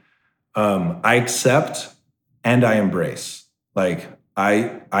basically I accept and I embrace. Like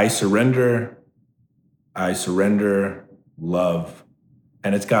I surrender, love,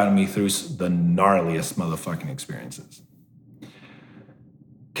 and it's gotten me through the gnarliest motherfucking experiences.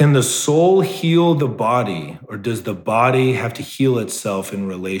 Can the soul heal the body, or does the body have to heal itself in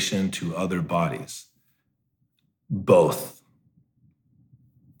relation to other bodies? Both.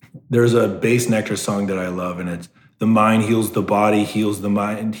 There's a Bass Nectar song that I love, and it's the mind heals the body, heals the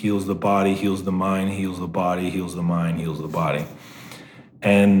mind, heals the body, heals the mind, heals the body, heals the mind, heals the body.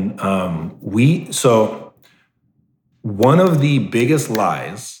 And one of the biggest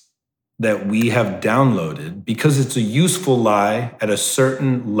lies that we have downloaded, because it's a useful lie at a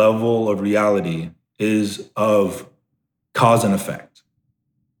certain level of reality, is of cause and effect,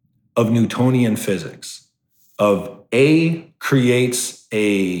 of Newtonian physics, of A creates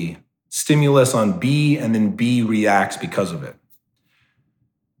a stimulus on B and then B reacts because of it.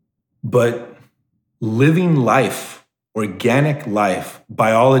 But living life, organic life,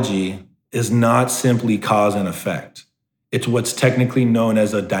 biology is not simply cause and effect. It's what's technically known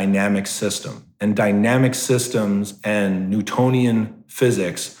as a dynamic system. And dynamic systems and Newtonian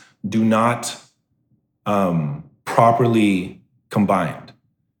physics do not properly combined.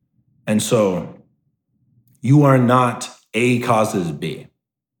 And so you are not A causes B.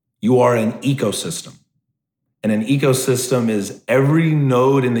 You are an ecosystem. And an ecosystem is every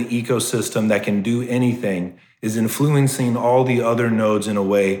node in the ecosystem that can do anything is influencing all the other nodes in a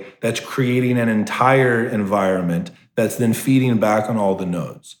way that's creating an entire environment that's then feeding back on all the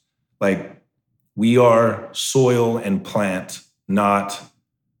nodes. Like, we are soil and plant, not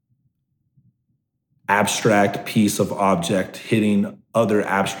abstract piece of object hitting other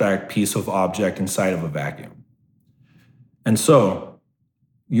abstract piece of object inside of a vacuum. And so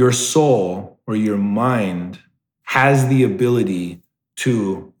your soul or your mind has the ability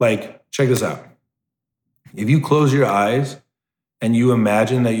to, like, check this out. If you close your eyes and you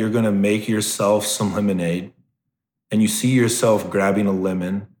imagine that you're going to make yourself some lemonade, and you see yourself grabbing a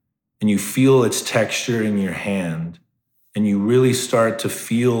lemon and you feel its texture in your hand, and you really start to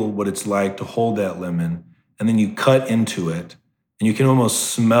feel what it's like to hold that lemon, and then you cut into it and you can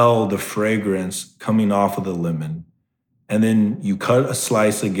almost smell the fragrance coming off of the lemon. And then you cut a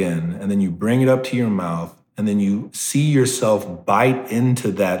slice again, and then you bring it up to your mouth, and then you see yourself bite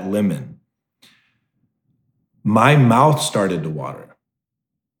into that lemon. My mouth started to water.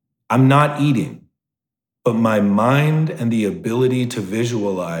 I'm not eating, but my mind and the ability to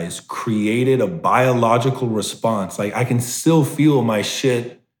visualize created a biological response. Like, I can still feel my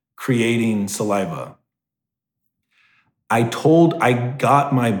shit creating saliva. I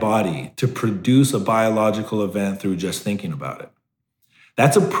got my body to produce a biological event through just thinking about it.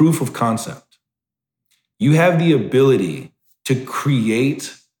 That's a proof of concept. You have the ability to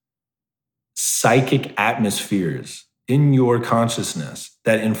create psychic atmospheres in your consciousness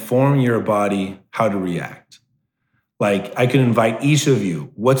that inform your body how to react. Like, I can invite each of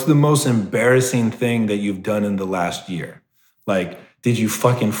you, what's the most embarrassing thing that you've done in the last year? Like, did you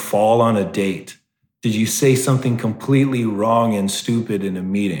fucking fall on a date? Did you say something completely wrong and stupid in a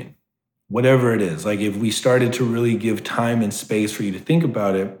meeting? Whatever it is, like, if we started to really give time and space for you to think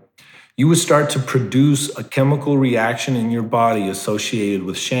about it, you would start to produce a chemical reaction in your body associated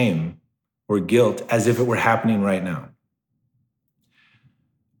with shame or guilt as if it were happening right now.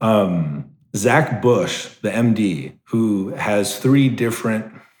 Zach Bush, the MD, who has 3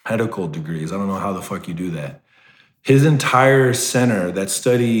 different medical degrees, I don't know how the fuck you do that. His entire center that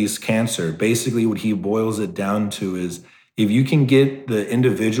studies cancer, basically what he boils it down to is, if you can get the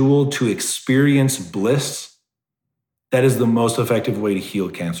individual to experience bliss, that is the most effective way to heal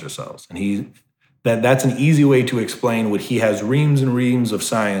cancer cells. And that's an easy way to explain what he has reams and reams of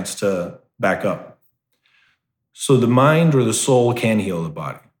science to back up. So the mind or the soul can heal the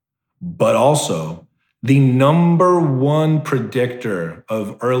body, but also the number one predictor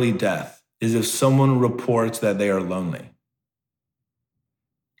of early death is if someone reports that they are lonely.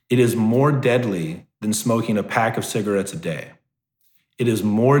 It is more deadly than smoking a pack of cigarettes a day. It is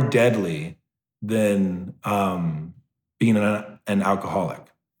more deadly than being an alcoholic.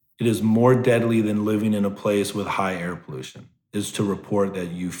 It is more deadly than living in a place with high air pollution, is to report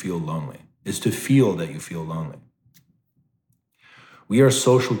that you feel lonely, is to feel that you feel lonely. We are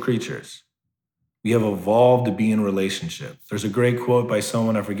social creatures. We have evolved to be in relationship. There's a great quote by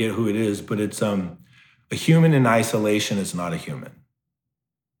someone, I forget who it is, but it's a human in isolation is not a human.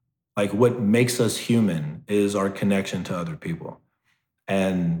 Like, what makes us human is our connection to other people.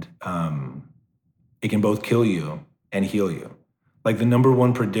 And it can both kill you and heal you. Like, the number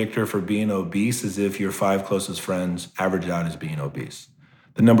one predictor for being obese is if your 5 closest friends average out as being obese.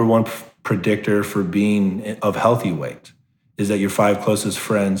 The number one predictor for being of healthy weight is that your 5 closest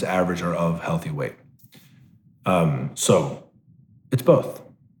friends average are of healthy weight. So it's both.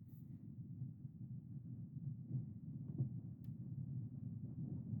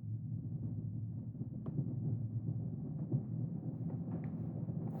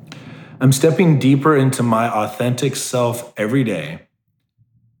 I'm stepping deeper into my authentic self every day,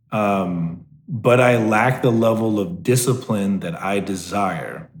 but I lack the level of discipline that I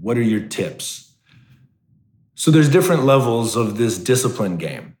desire. What are your tips? So there's different levels of this discipline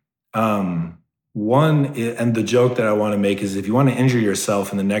game. One, and the joke that I want to make is, if you want to injure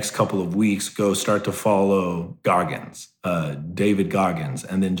yourself in the next couple of weeks, go start to follow Goggins, David Goggins,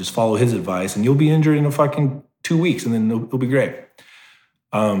 and then just follow his advice, and you'll be injured in a fucking 2 weeks, and then it'll be great.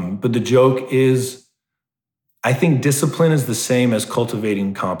 But the joke is, I think discipline is the same as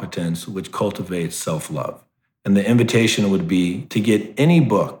cultivating competence, which cultivates self-love. And the invitation would be to get any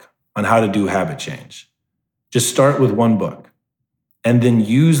book on how to do habit change. Just start with one book, and then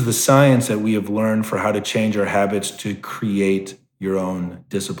use the science that we have learned for how to change our habits to create your own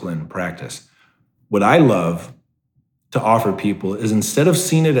discipline practice. What I love to offer people is, instead of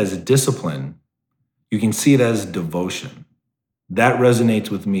seeing it as a discipline, you can see it as devotion. That resonates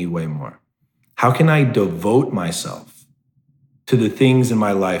with me way more. How can I devote myself to the things in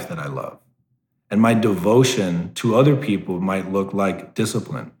my life that I love? And my devotion to other people might look like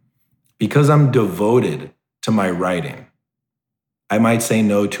discipline. Because I'm devoted to my writing, I might say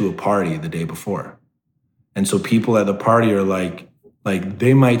no to a party the day before. And so people at the party are like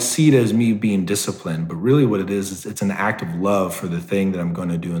they might see it as me being disciplined, but really what it is it's an act of love for the thing that I'm going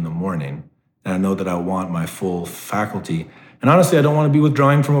to do in the morning. And I know that I want my full faculty. And honestly, I don't want to be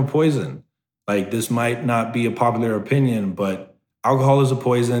withdrawing from a poison. Like, this might not be a popular opinion, but alcohol is a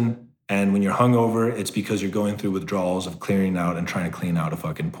poison. And when you're hungover, it's because you're going through withdrawals of clearing out and trying to clean out a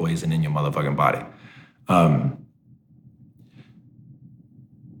fucking poison in your motherfucking body.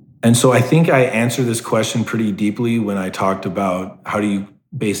 And so I think I answered this question pretty deeply when I talked about how do you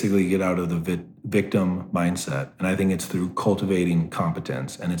basically get out of the victim mindset. And I think it's through cultivating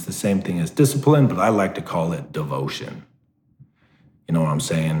competence. And it's the same thing as discipline, but I like to call it devotion. You know what I'm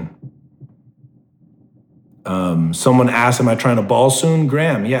saying? Someone asked, am I trying to ball soon?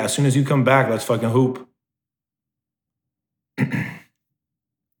 Graham, yeah, as soon as you come back, let's fucking hoop.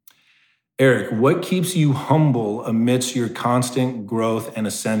 Eric, what keeps you humble amidst your constant growth and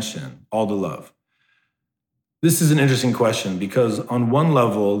ascension? All the love. This is an interesting question because on one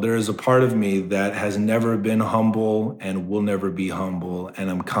level, there is a part of me that has never been humble and will never be humble,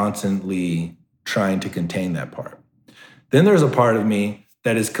 and I'm constantly trying to contain that part. Then there's a part of me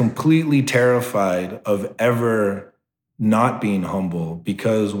that is completely terrified of ever not being humble,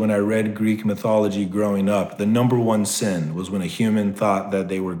 because when I read Greek mythology growing up, the number one sin was when a human thought that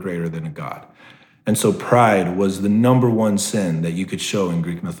they were greater than a god. And so pride was the number one sin that you could show in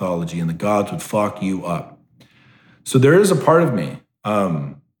Greek mythology, and the gods would fuck you up. So there is a part of me,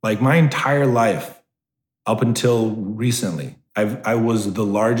 like my entire life up until recently, I was the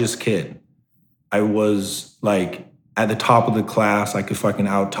largest kid. I was like at the top of the class. I could fucking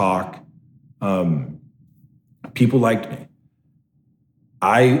out-talk. People liked me.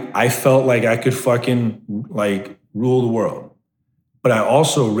 I felt like I could fucking like rule the world. But I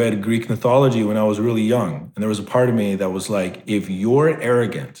also read Greek mythology when I was really young. And there was a part of me that was like, if you're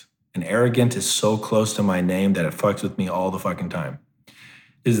arrogant, and arrogant is so close to my name that it fucks with me all the fucking time,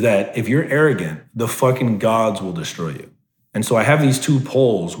 is that if you're arrogant, the fucking gods will destroy you. And so I have these two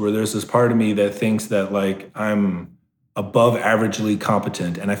poles where there's this part of me that thinks that like I'm above averagely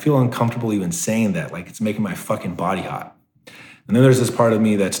competent, and I feel uncomfortable even saying that, like it's making my fucking body hot. And then there's this part of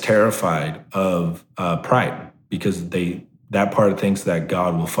me that's terrified of pride, because that part thinks that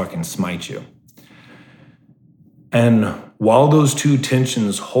God will fucking smite you. And while those two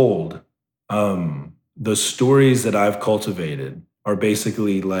tensions hold, the stories that I've cultivated are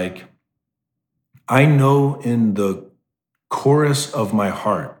basically like, I know in the chorus of my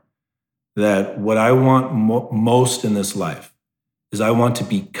heart that what I want most in this life is I want to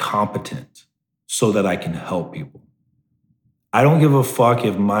be competent so that I can help people. I don't give a fuck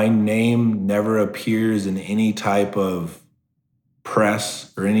if my name never appears in any type of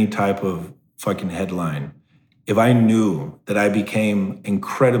press or any type of fucking headline. If I knew that I became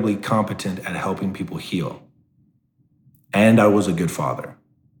incredibly competent at helping people heal and I was a good father,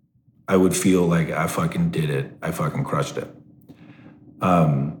 I would feel like I fucking did it. I fucking crushed it.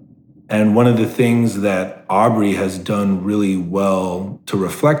 And one of the things that Aubrey has done really well to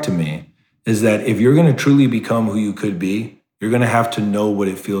reflect to me is that if you're going to truly become who you could be, you're going to have to know what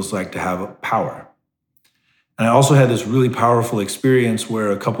it feels like to have power. And I also had this really powerful experience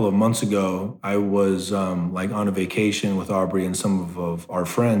where a couple of months ago, I was like on a vacation with Aubrey and some of our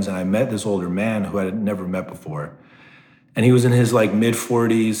friends, and I met this older man who I had never met before. And he was in his like mid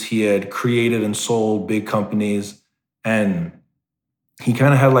 40s. He had created and sold big companies, and he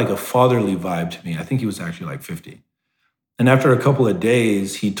kind of had like a fatherly vibe to me. I think he was actually like 50. And after a couple of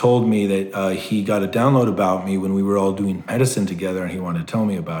days, he told me that he got a download about me when we were all doing medicine together, and he wanted to tell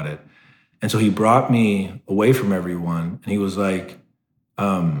me about it. And so he brought me away from everyone, and he was like,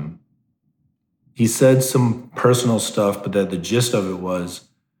 he said some personal stuff, but that the gist of it was,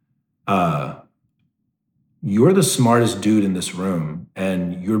 you're the smartest dude in this room,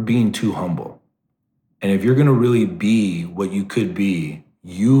 and you're being too humble. And if you're gonna really be what you could be,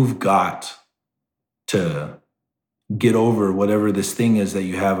 you've got to get over whatever this thing is that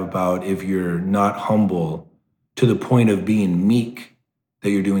you have about if you're not humble to the point of being meek, that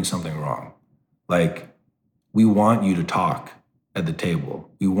you're doing something wrong. Like, we want you to talk at the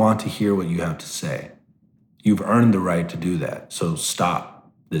table. We want to hear what you have to say. You've earned the right to do that. So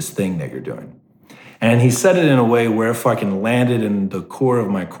stop this thing that you're doing. And he said it in a way where it fucking landed in the core of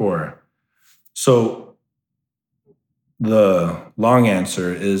my core. So the long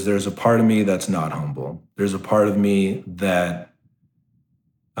answer is there's a part of me that's not humble. There's a part of me that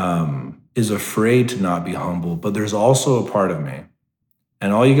is afraid to not be humble, but there's also a part of me.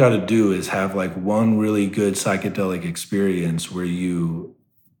 And all you got to do is have like one really good psychedelic experience where you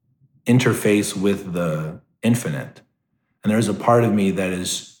interface with the infinite. And there's a part of me that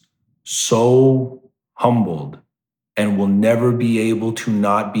is so humbled and will never be able to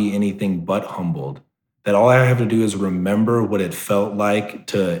not be anything but humbled, that all I have to do is remember what it felt like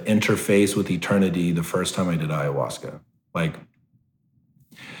to interface with eternity the first time I did ayahuasca. Like,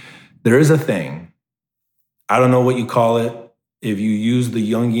 there is a thing, I don't know what you call it. If you use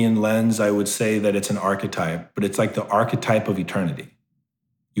the Jungian lens, I would say that it's an archetype, but it's like the archetype of eternity.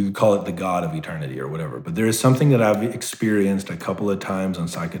 You could call it the God of eternity or whatever. But there is something that I've experienced a couple of times on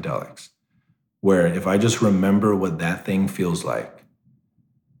psychedelics, where if I just remember what that thing feels like,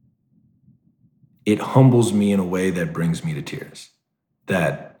 it humbles me in a way that brings me to tears.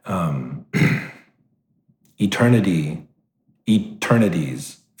 That eternities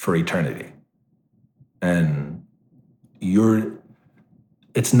for eternity. And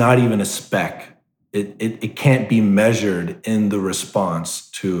it's not even a speck. It can't be measured in the response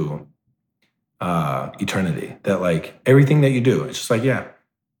to eternity. That like everything that you do, it's just like, yeah.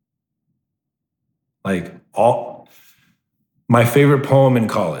 Like my favorite poem in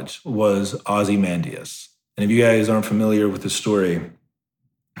college was Ozymandias. And if you guys aren't familiar with the story,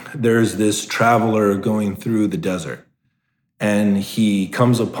 there's this traveler going through the desert and he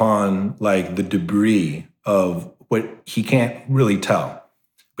comes upon like the debris of what he can't really tell,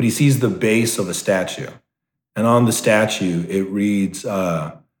 but he sees the base of a statue. And on the statue, it reads,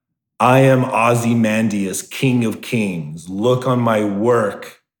 I am Ozymandias, king of kings. Look on my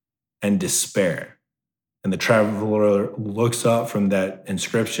work and despair. And the traveler looks up from that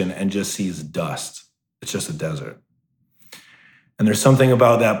inscription and just sees dust. It's just a desert. And there's something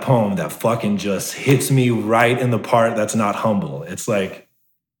about that poem that fucking just hits me right in the part that's not humble. It's like,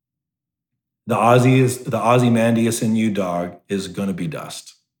 the Ozymandias in you, dog, is gonna be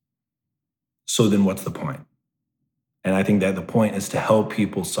dust. So then what's the point? And I think that the point is to help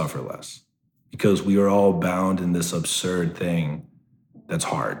people suffer less, because we are all bound in this absurd thing that's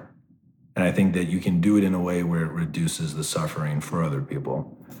hard. And I think that you can do it in a way where it reduces the suffering for other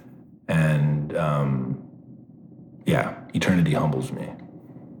people. And yeah, eternity humbles me.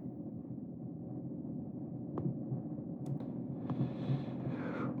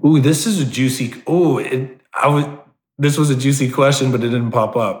 Ooh, this is a juicy. This was a juicy question, but it didn't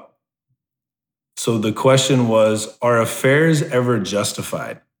pop up. So the question was, are affairs ever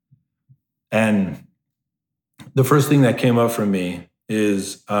justified? And the first thing that came up for me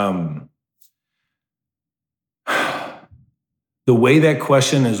is the way that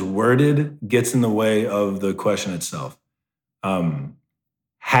question is worded gets in the way of the question itself.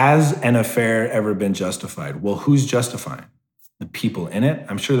 Has an affair ever been justified? Well, who's justifying? The people in it?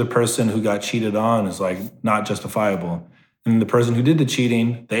 I'm sure the person who got cheated on is like not justifiable. And the person who did the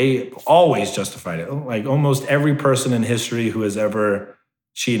cheating, they always justified it. Like almost every person in history who has ever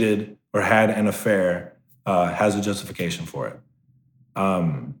cheated or had an affair has a justification for it.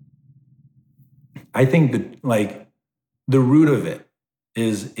 I think that like the root of it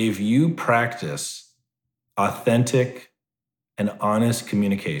is if you practice authentic and honest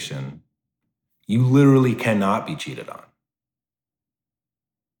communication, you literally cannot be cheated on.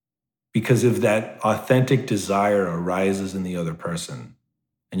 Because if that authentic desire arises in the other person,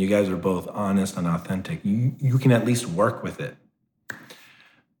 and you guys are both honest and authentic, you can at least work with it.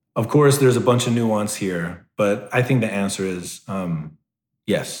 Of course, there's a bunch of nuance here, but I think the answer is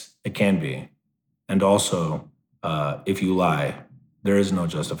yes, it can be. And also, if you lie, there is no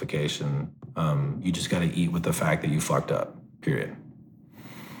justification. You just got to eat with the fact that you fucked up, period.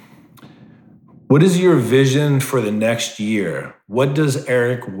 What is your vision for the next year? What does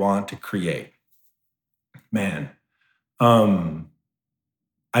Eric want to create? Man,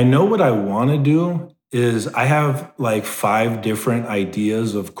 I know what I want to do is I have like 5 different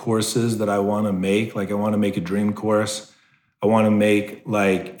ideas of courses that I want to make. Like I want to make a dream course. I want to make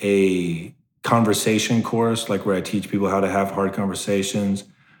like a conversation course, like where I teach people how to have hard conversations.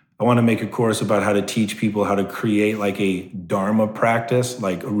 I want to make a course about how to teach people how to create like a Dharma practice,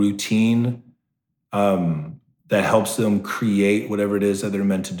 like a routine that helps them create whatever it is that they're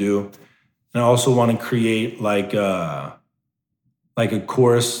meant to do. And I also want to create like a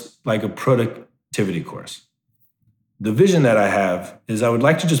course, like a productivity course. The vision that I have is I would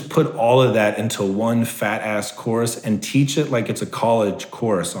like to just put all of that into one fat ass course and teach it like it's a college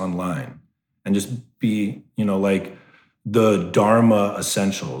course online, and just be, like the Dharma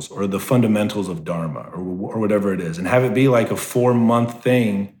essentials or the fundamentals of Dharma or whatever it is, and have it be like a 4-month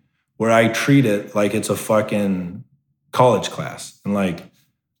thing where I treat it like it's a fucking college class. And like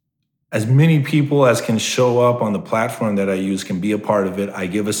as many people as can show up on the platform that I use can be a part of it. I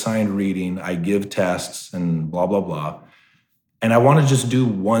give assigned reading, I give tests and blah, blah, blah. And I want to just do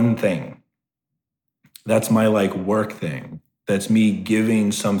one thing. That's my like work thing. That's me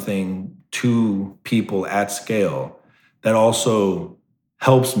giving something to people at scale that also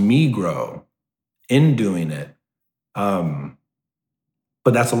helps me grow in doing it.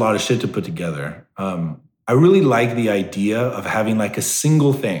 But that's a lot of shit to put together. I I really like the idea of having like a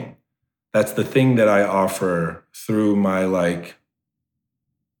single thing. That's the thing that I offer through my like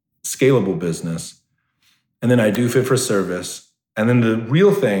scalable business. And then I do fit for service. And then the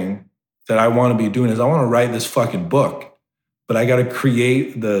real thing that I want to be doing is I want to write this fucking book, but I got to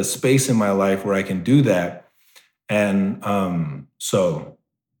create the space in my life where I can do that. And so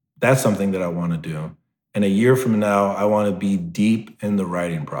that's something that I want to do. And a year from now, I want to be deep in the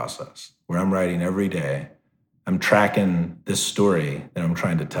writing process where I'm writing every day. I'm tracking this story that I'm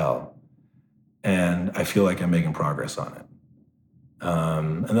trying to tell. And I feel like I'm making progress on it.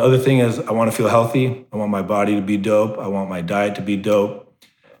 And the other thing is I want to feel healthy. I want my body to be dope. I want my diet to be dope.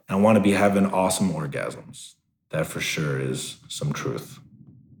 And I want to be having awesome orgasms. That for sure is some truth.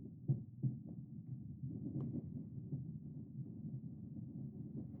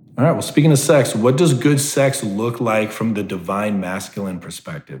 All right, well, speaking of sex, what does good sex look like from the divine masculine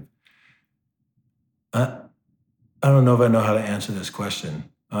perspective? I don't know if I know how to answer this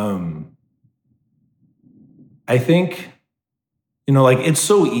question. I think, like it's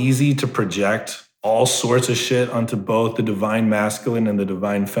so easy to project all sorts of shit onto both the divine masculine and the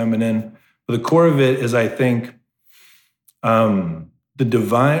divine feminine. But the core of it is, I think, an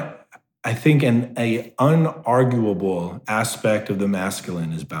unarguable aspect of the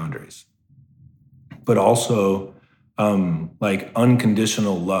masculine is boundaries, but also like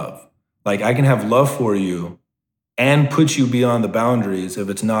unconditional love. Like I can have love for you and put you beyond the boundaries if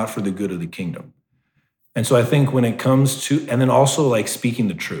it's not for the good of the kingdom. And so I think when it comes to, and then also like speaking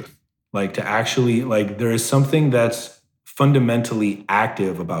the truth, like to actually, like there is something that's fundamentally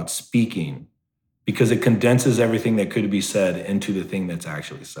active about speaking because it condenses everything that could be said into the thing that's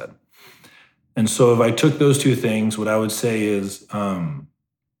actually said. And so if I took those two things, what I would say is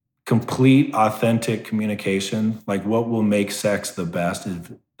complete, authentic communication. Like what will make sex the best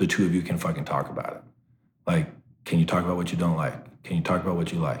if the two of you can fucking talk about it. Like, can you talk about what you don't like? Can you talk about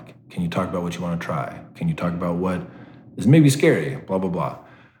what you like? Can you talk about what you want to try? Can you talk about what is maybe scary, blah, blah, blah.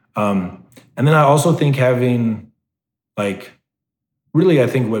 And then I also think having like, really, I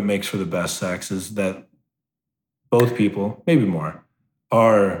think what makes for the best sex is that both people, maybe more,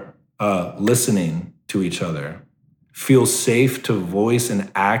 are listening to each other, feel safe to voice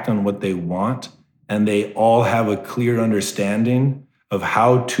and act on what they want, and they all have a clear understanding of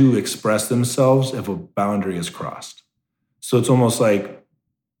how to express themselves if a boundary is crossed. So it's almost like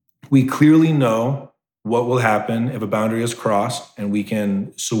we clearly know what will happen if a boundary is crossed, and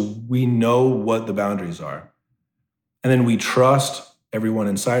we know what the boundaries are. And then we trust everyone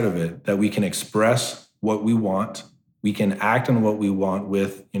inside of it that we can express what we want. We can act on what we want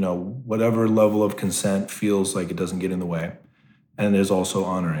with, whatever level of consent feels like it doesn't get in the way. And there's also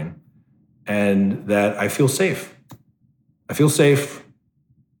honoring. And that I feel safe. I feel safe.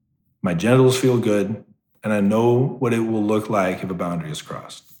 My genitals feel good. And I know what it will look like if a boundary is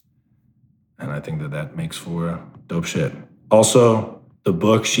crossed. And I think that makes for dope shit. Also, the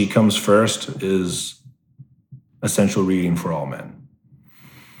book She Comes First is essential reading for all men.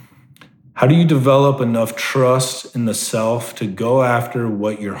 How do you develop enough trust in the self to go after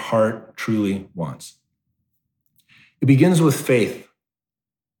what your heart truly wants? It begins with faith.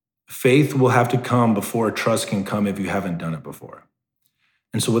 Faith will have to come before trust can come if you haven't done it before.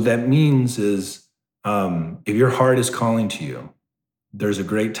 And so what that means is if your heart is calling to you, there's a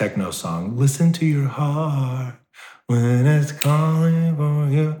great techno song, listen to your heart when it's calling for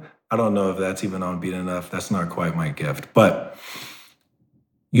you. I don't know if that's even on beat enough. That's not quite my gift. But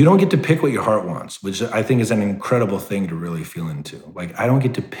you don't get to pick what your heart wants, which I think is an incredible thing to really feel into. Like, I don't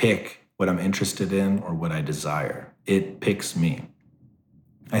get to pick what I'm interested in or what I desire. It picks me.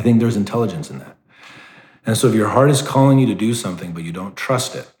 I think there's intelligence in that. And so if your heart is calling you to do something, but you don't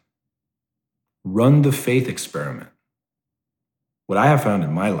trust it, run the faith experiment. What I have found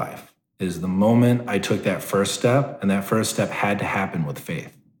in my life is the moment I took that first step, and that first step had to happen with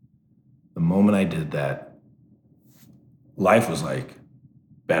faith. The moment I did that, life was like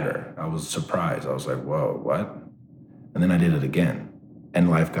better. I was surprised. I was like, whoa, what? And then I did it again, and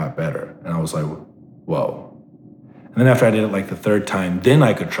life got better. And I was like, whoa. And then after I did it like the third time, then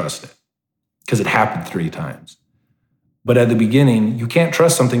I could trust it because it happened 3 times. But at the beginning, you can't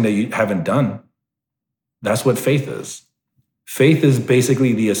trust something that you haven't done. That's what faith is. Faith is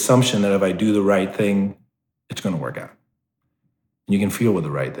basically the assumption that if I do the right thing, it's going to work out. And you can feel what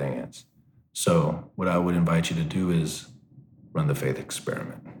the right thing is. So what I would invite you to do is run the faith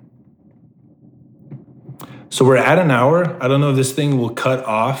experiment. So we're at an hour. I don't know if this thing will cut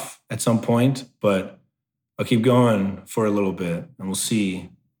off at some point, but I'll keep going for a little bit and we'll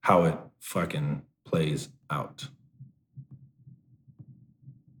see how it fucking plays out.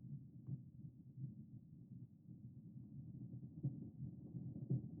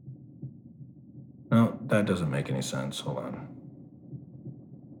 No, that doesn't make any sense. Hold on.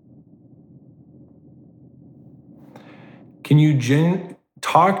 Can you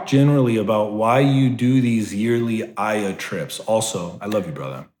talk generally about why you do these yearly Aya trips? Also, I love you,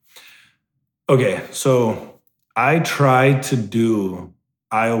 brother. Okay, so I try to do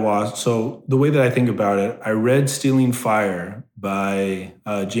ayahuasca. So the way that I think about it, I read Stealing Fire by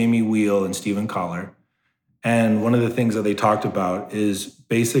Jamie Wheel and Stephen Collar. And one of the things that they talked about is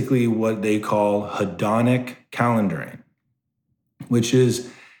basically what they call hedonic calendaring, which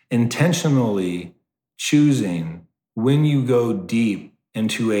is intentionally choosing when you go deep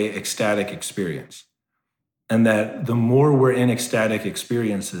into a ecstatic experience. And that the more we're in ecstatic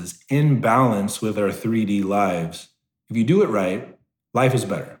experiences in balance with our 3D lives, if you do it right, life is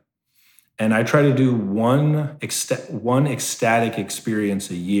better. And I try to do one ecstatic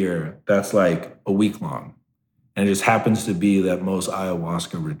experience a year that's like a week long. And it just happens to be that most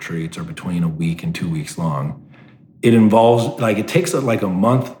ayahuasca retreats are between a week and 2 weeks long. It involves, like, it takes like a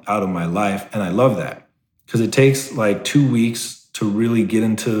month out of my life. And I love that because it takes like 2 weeks to really get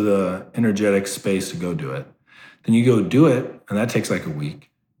into the energetic space to go do it. Then you go do it, and that takes like a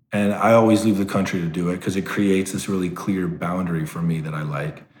week. And I always leave the country to do it because it creates this really clear boundary for me that I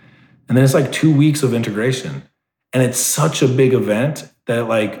like. And then it's like 2 weeks of integration. And it's such a big event that it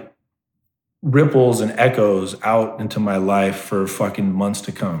like ripples and echoes out into my life for fucking months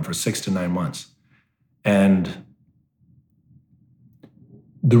to come, for 6 to 9 months. And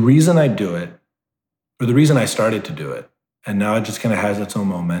the reason I do it, or the reason I started to do it, and now it just kind of has its own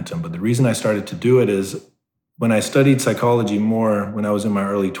momentum, but the reason I started to do it is when I studied psychology more when I was in my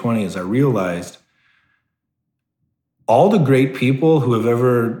early 20s, I realized all the great people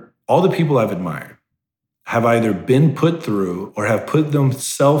all the people I've admired have either been put through or have put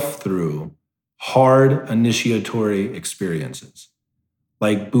themselves through hard initiatory experiences.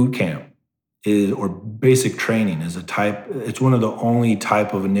 Like boot camp or basic training is it's one of the only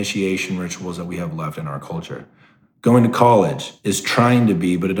type of initiation rituals that we have left in our culture. Going to college is trying to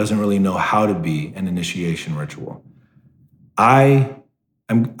be, but it doesn't really know how to be an initiation ritual. I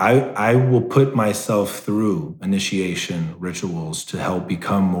will put myself through initiation rituals to help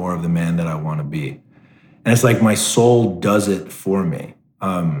become more of the man that I want to be. And it's like my soul does it for me.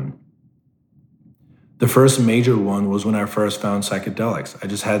 The first major one was when I first found psychedelics. I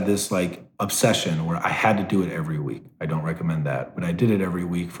just had this like obsession where I had to do it every week. I don't recommend that, but I did it every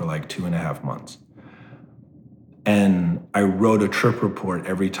week for like 2.5 months. And I wrote a trip report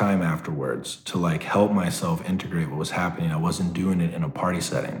every time afterwards to like help myself integrate what was happening. I wasn't doing it in a party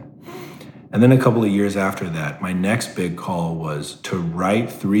setting. And then a couple of years after that, my next big call was to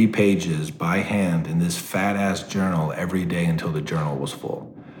write 3 pages by hand in this fat ass journal every day until the journal was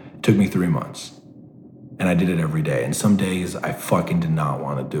full. It took me 3 months. And I did it every day. And some days I fucking did not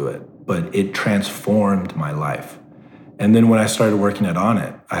want to do it, but it transformed my life. And then when I started working at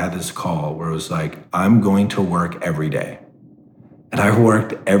Onnit, I had this call where it was like, I'm going to work every day. And I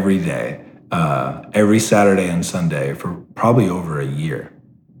worked every day, every Saturday and Sunday for probably over a year.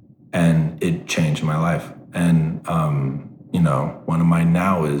 And it changed my life. And, one of mine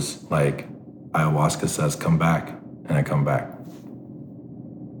now is like, ayahuasca says, come back, and I come back.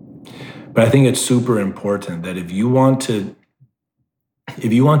 But I think it's super important that if you want to be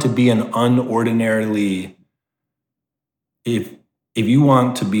if you want to be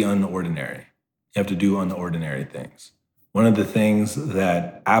unordinary, you have to do unordinary things. One of the things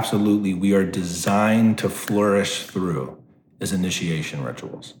that absolutely we are designed to flourish through is initiation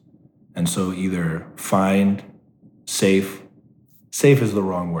rituals. And so either find safe is the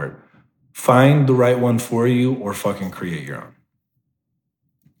wrong word, find the right one for you or fucking create your own.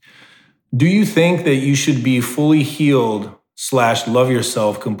 Do you think that you should be fully healed / love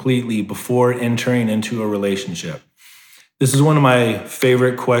yourself completely before entering into a relationship? This is one of my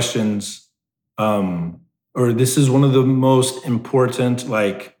favorite questions, or this is one of the most important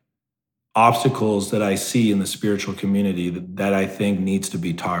obstacles that I see in the spiritual community that I think needs to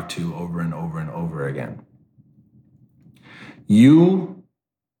be talked to over and over and over again. You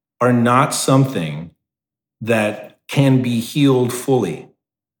are not something that can be healed fully.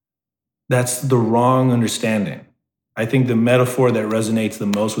 That's the wrong understanding. I think the metaphor that resonates the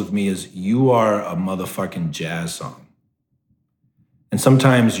most with me is you are a motherfucking jazz song. And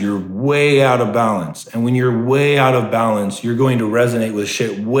sometimes you're way out of balance. And when you're way out of balance, you're going to resonate with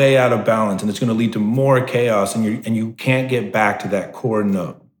shit way out of balance. And it's going to lead to more chaos and you can't get back to that core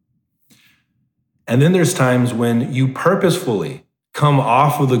note. And then there's times when you purposefully come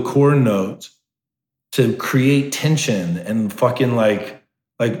off of the core note to create tension and fucking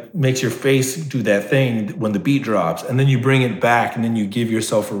like makes your face do that thing when the beat drops, and then you bring it back and then you give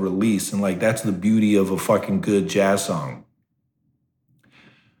yourself a release. And like, that's the beauty of a fucking good jazz song.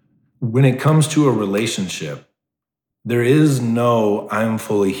 When it comes to a relationship, there is no I'm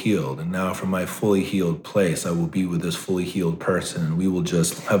fully healed, and now from my fully healed place, I will be with this fully healed person, and we will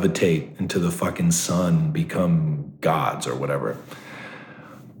just levitate into the fucking sun, become gods or whatever.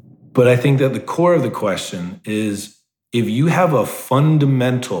 But I think that the core of the question is, if you have a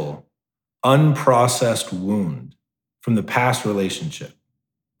fundamental, unprocessed wound from the past relationship,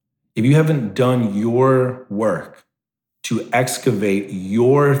 if you haven't done your work to excavate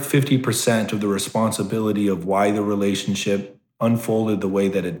your 50% of the responsibility of why the relationship unfolded the way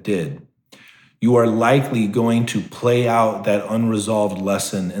that it did, you are likely going to play out that unresolved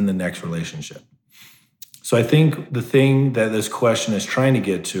lesson in the next relationship. So I think the thing that this question is trying to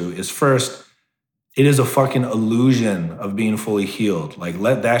get to is, first, it is a fucking illusion of being fully healed. Like,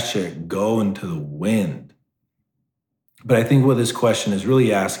 let that shit go into the wind. But I think what this question is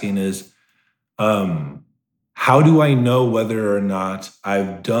really asking is, how do I know whether or not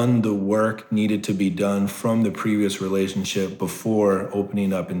I've done the work needed to be done from the previous relationship before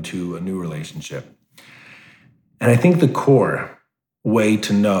opening up into a new relationship? And I think the core way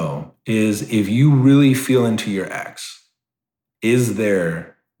to know is, if you really feel into your ex, is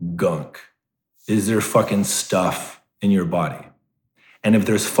there gunk? Is there fucking stuff in your body? And if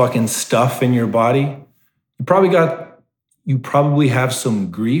there's fucking stuff in your body, you probably have some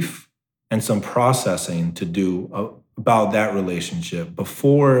grief and some processing to do about that relationship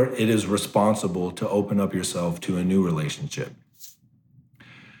before it is responsible to open up yourself to a new relationship.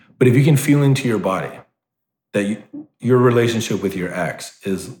 But if you can feel into your body that your relationship with your ex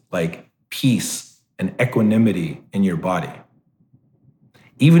is like peace and equanimity in your body,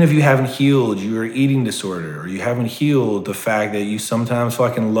 even if you haven't healed your eating disorder, or you haven't healed the fact that you sometimes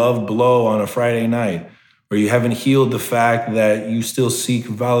fucking love blow on a Friday night, or you haven't healed the fact that you still seek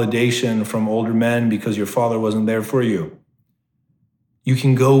validation from older men because your father wasn't there for you, you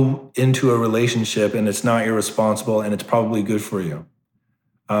can go into a relationship and it's not irresponsible and it's probably good for you.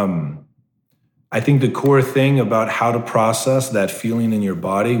 I think the core thing about how to process that feeling in your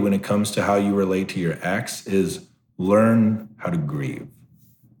body when it comes to how you relate to your ex is learn how to grieve.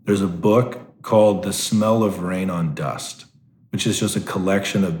 There's a book called The Smell of Rain on Dust, which is just a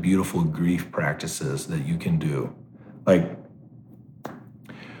collection of beautiful grief practices that you can do. Like,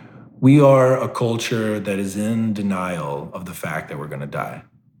 we are a culture that is in denial of the fact that we're gonna die.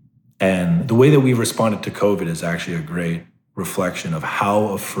 And the way that we've responded to COVID is actually a great reflection of how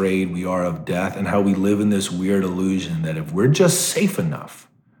afraid we are of death, and how we live in this weird illusion that if we're just safe enough,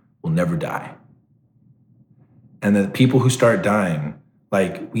 we'll never die. And that people who start dying,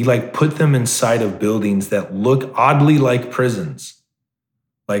 we put them inside of buildings that look oddly like prisons.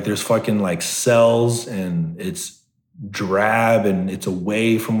 Like, there's fucking cells, and it's drab, and it's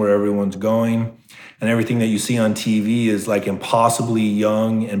away from where everyone's going. And everything that you see on TV is like impossibly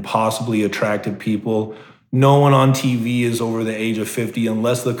young, impossibly attractive people. No one on TV is over the age of 50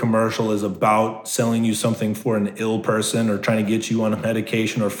 unless the commercial is about selling you something for an ill person or trying to get you on a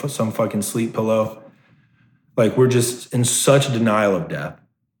medication or some fucking sleep pillow. Like, we're just in such denial of death.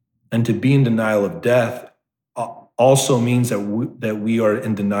 And to be in denial of death also means that we are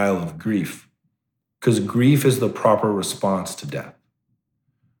in denial of grief, because grief is the proper response to death.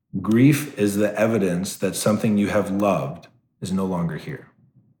 Grief is the evidence that something you have loved is no longer here.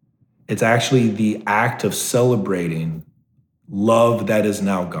 It's actually the act of celebrating love that is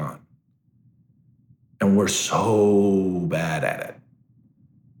now gone. And we're so bad at it.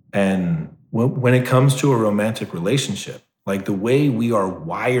 And when it comes to a romantic relationship, like, the way we are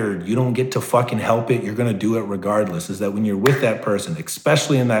wired, you don't get to fucking help it, you're gonna do it regardless, is that when you're with that person,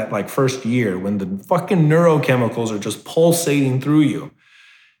 especially in that first year, when the fucking neurochemicals are just pulsating through you,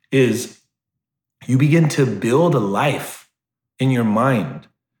 is you begin to build a life in your mind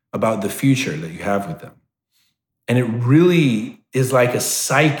about the future that you have with them. And it really is like a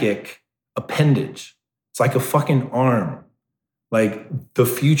psychic appendage. It's like a fucking arm. Like, the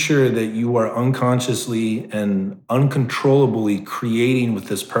future that you are unconsciously and uncontrollably creating with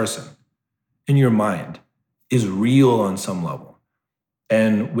this person in your mind is real on some level.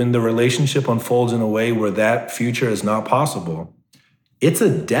 And when the relationship unfolds in a way where that future is not possible, it's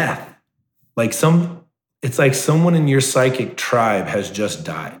a death. It's like someone in your psychic tribe has just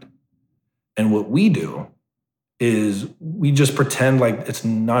died. And what we do is we just pretend like it's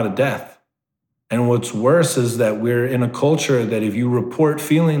not a death. And what's worse is that we're in a culture that if you report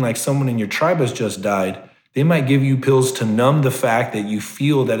feeling like someone in your tribe has just died, they might give you pills to numb the fact that you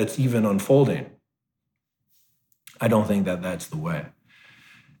feel that it's even unfolding. I don't think that that's the way.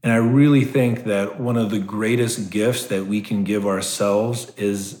 And I really think that one of the greatest gifts that we can give ourselves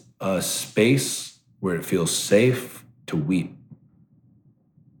is a space where it feels safe to weep.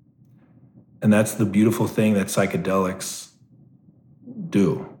 And that's the beautiful thing that psychedelics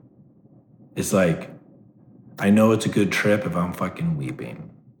do. It's like, I know it's a good trip if I'm fucking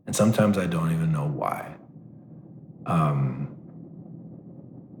weeping. And sometimes I don't even know why.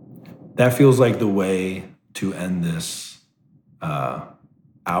 That feels like the way to end this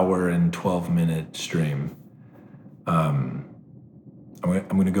hour and 12-minute stream. I'm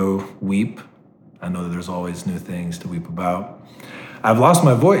going to go weep. I know that there's always new things to weep about. I've lost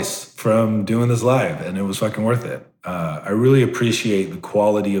my voice from doing this live, and it was fucking worth it. I really appreciate the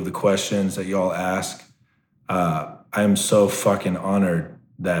quality of the questions that y'all ask. I am so fucking honored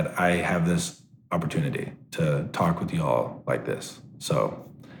that I have this opportunity to talk with y'all like this.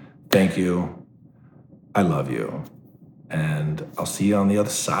 So thank you. I love you. And I'll see you on the other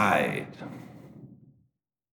side.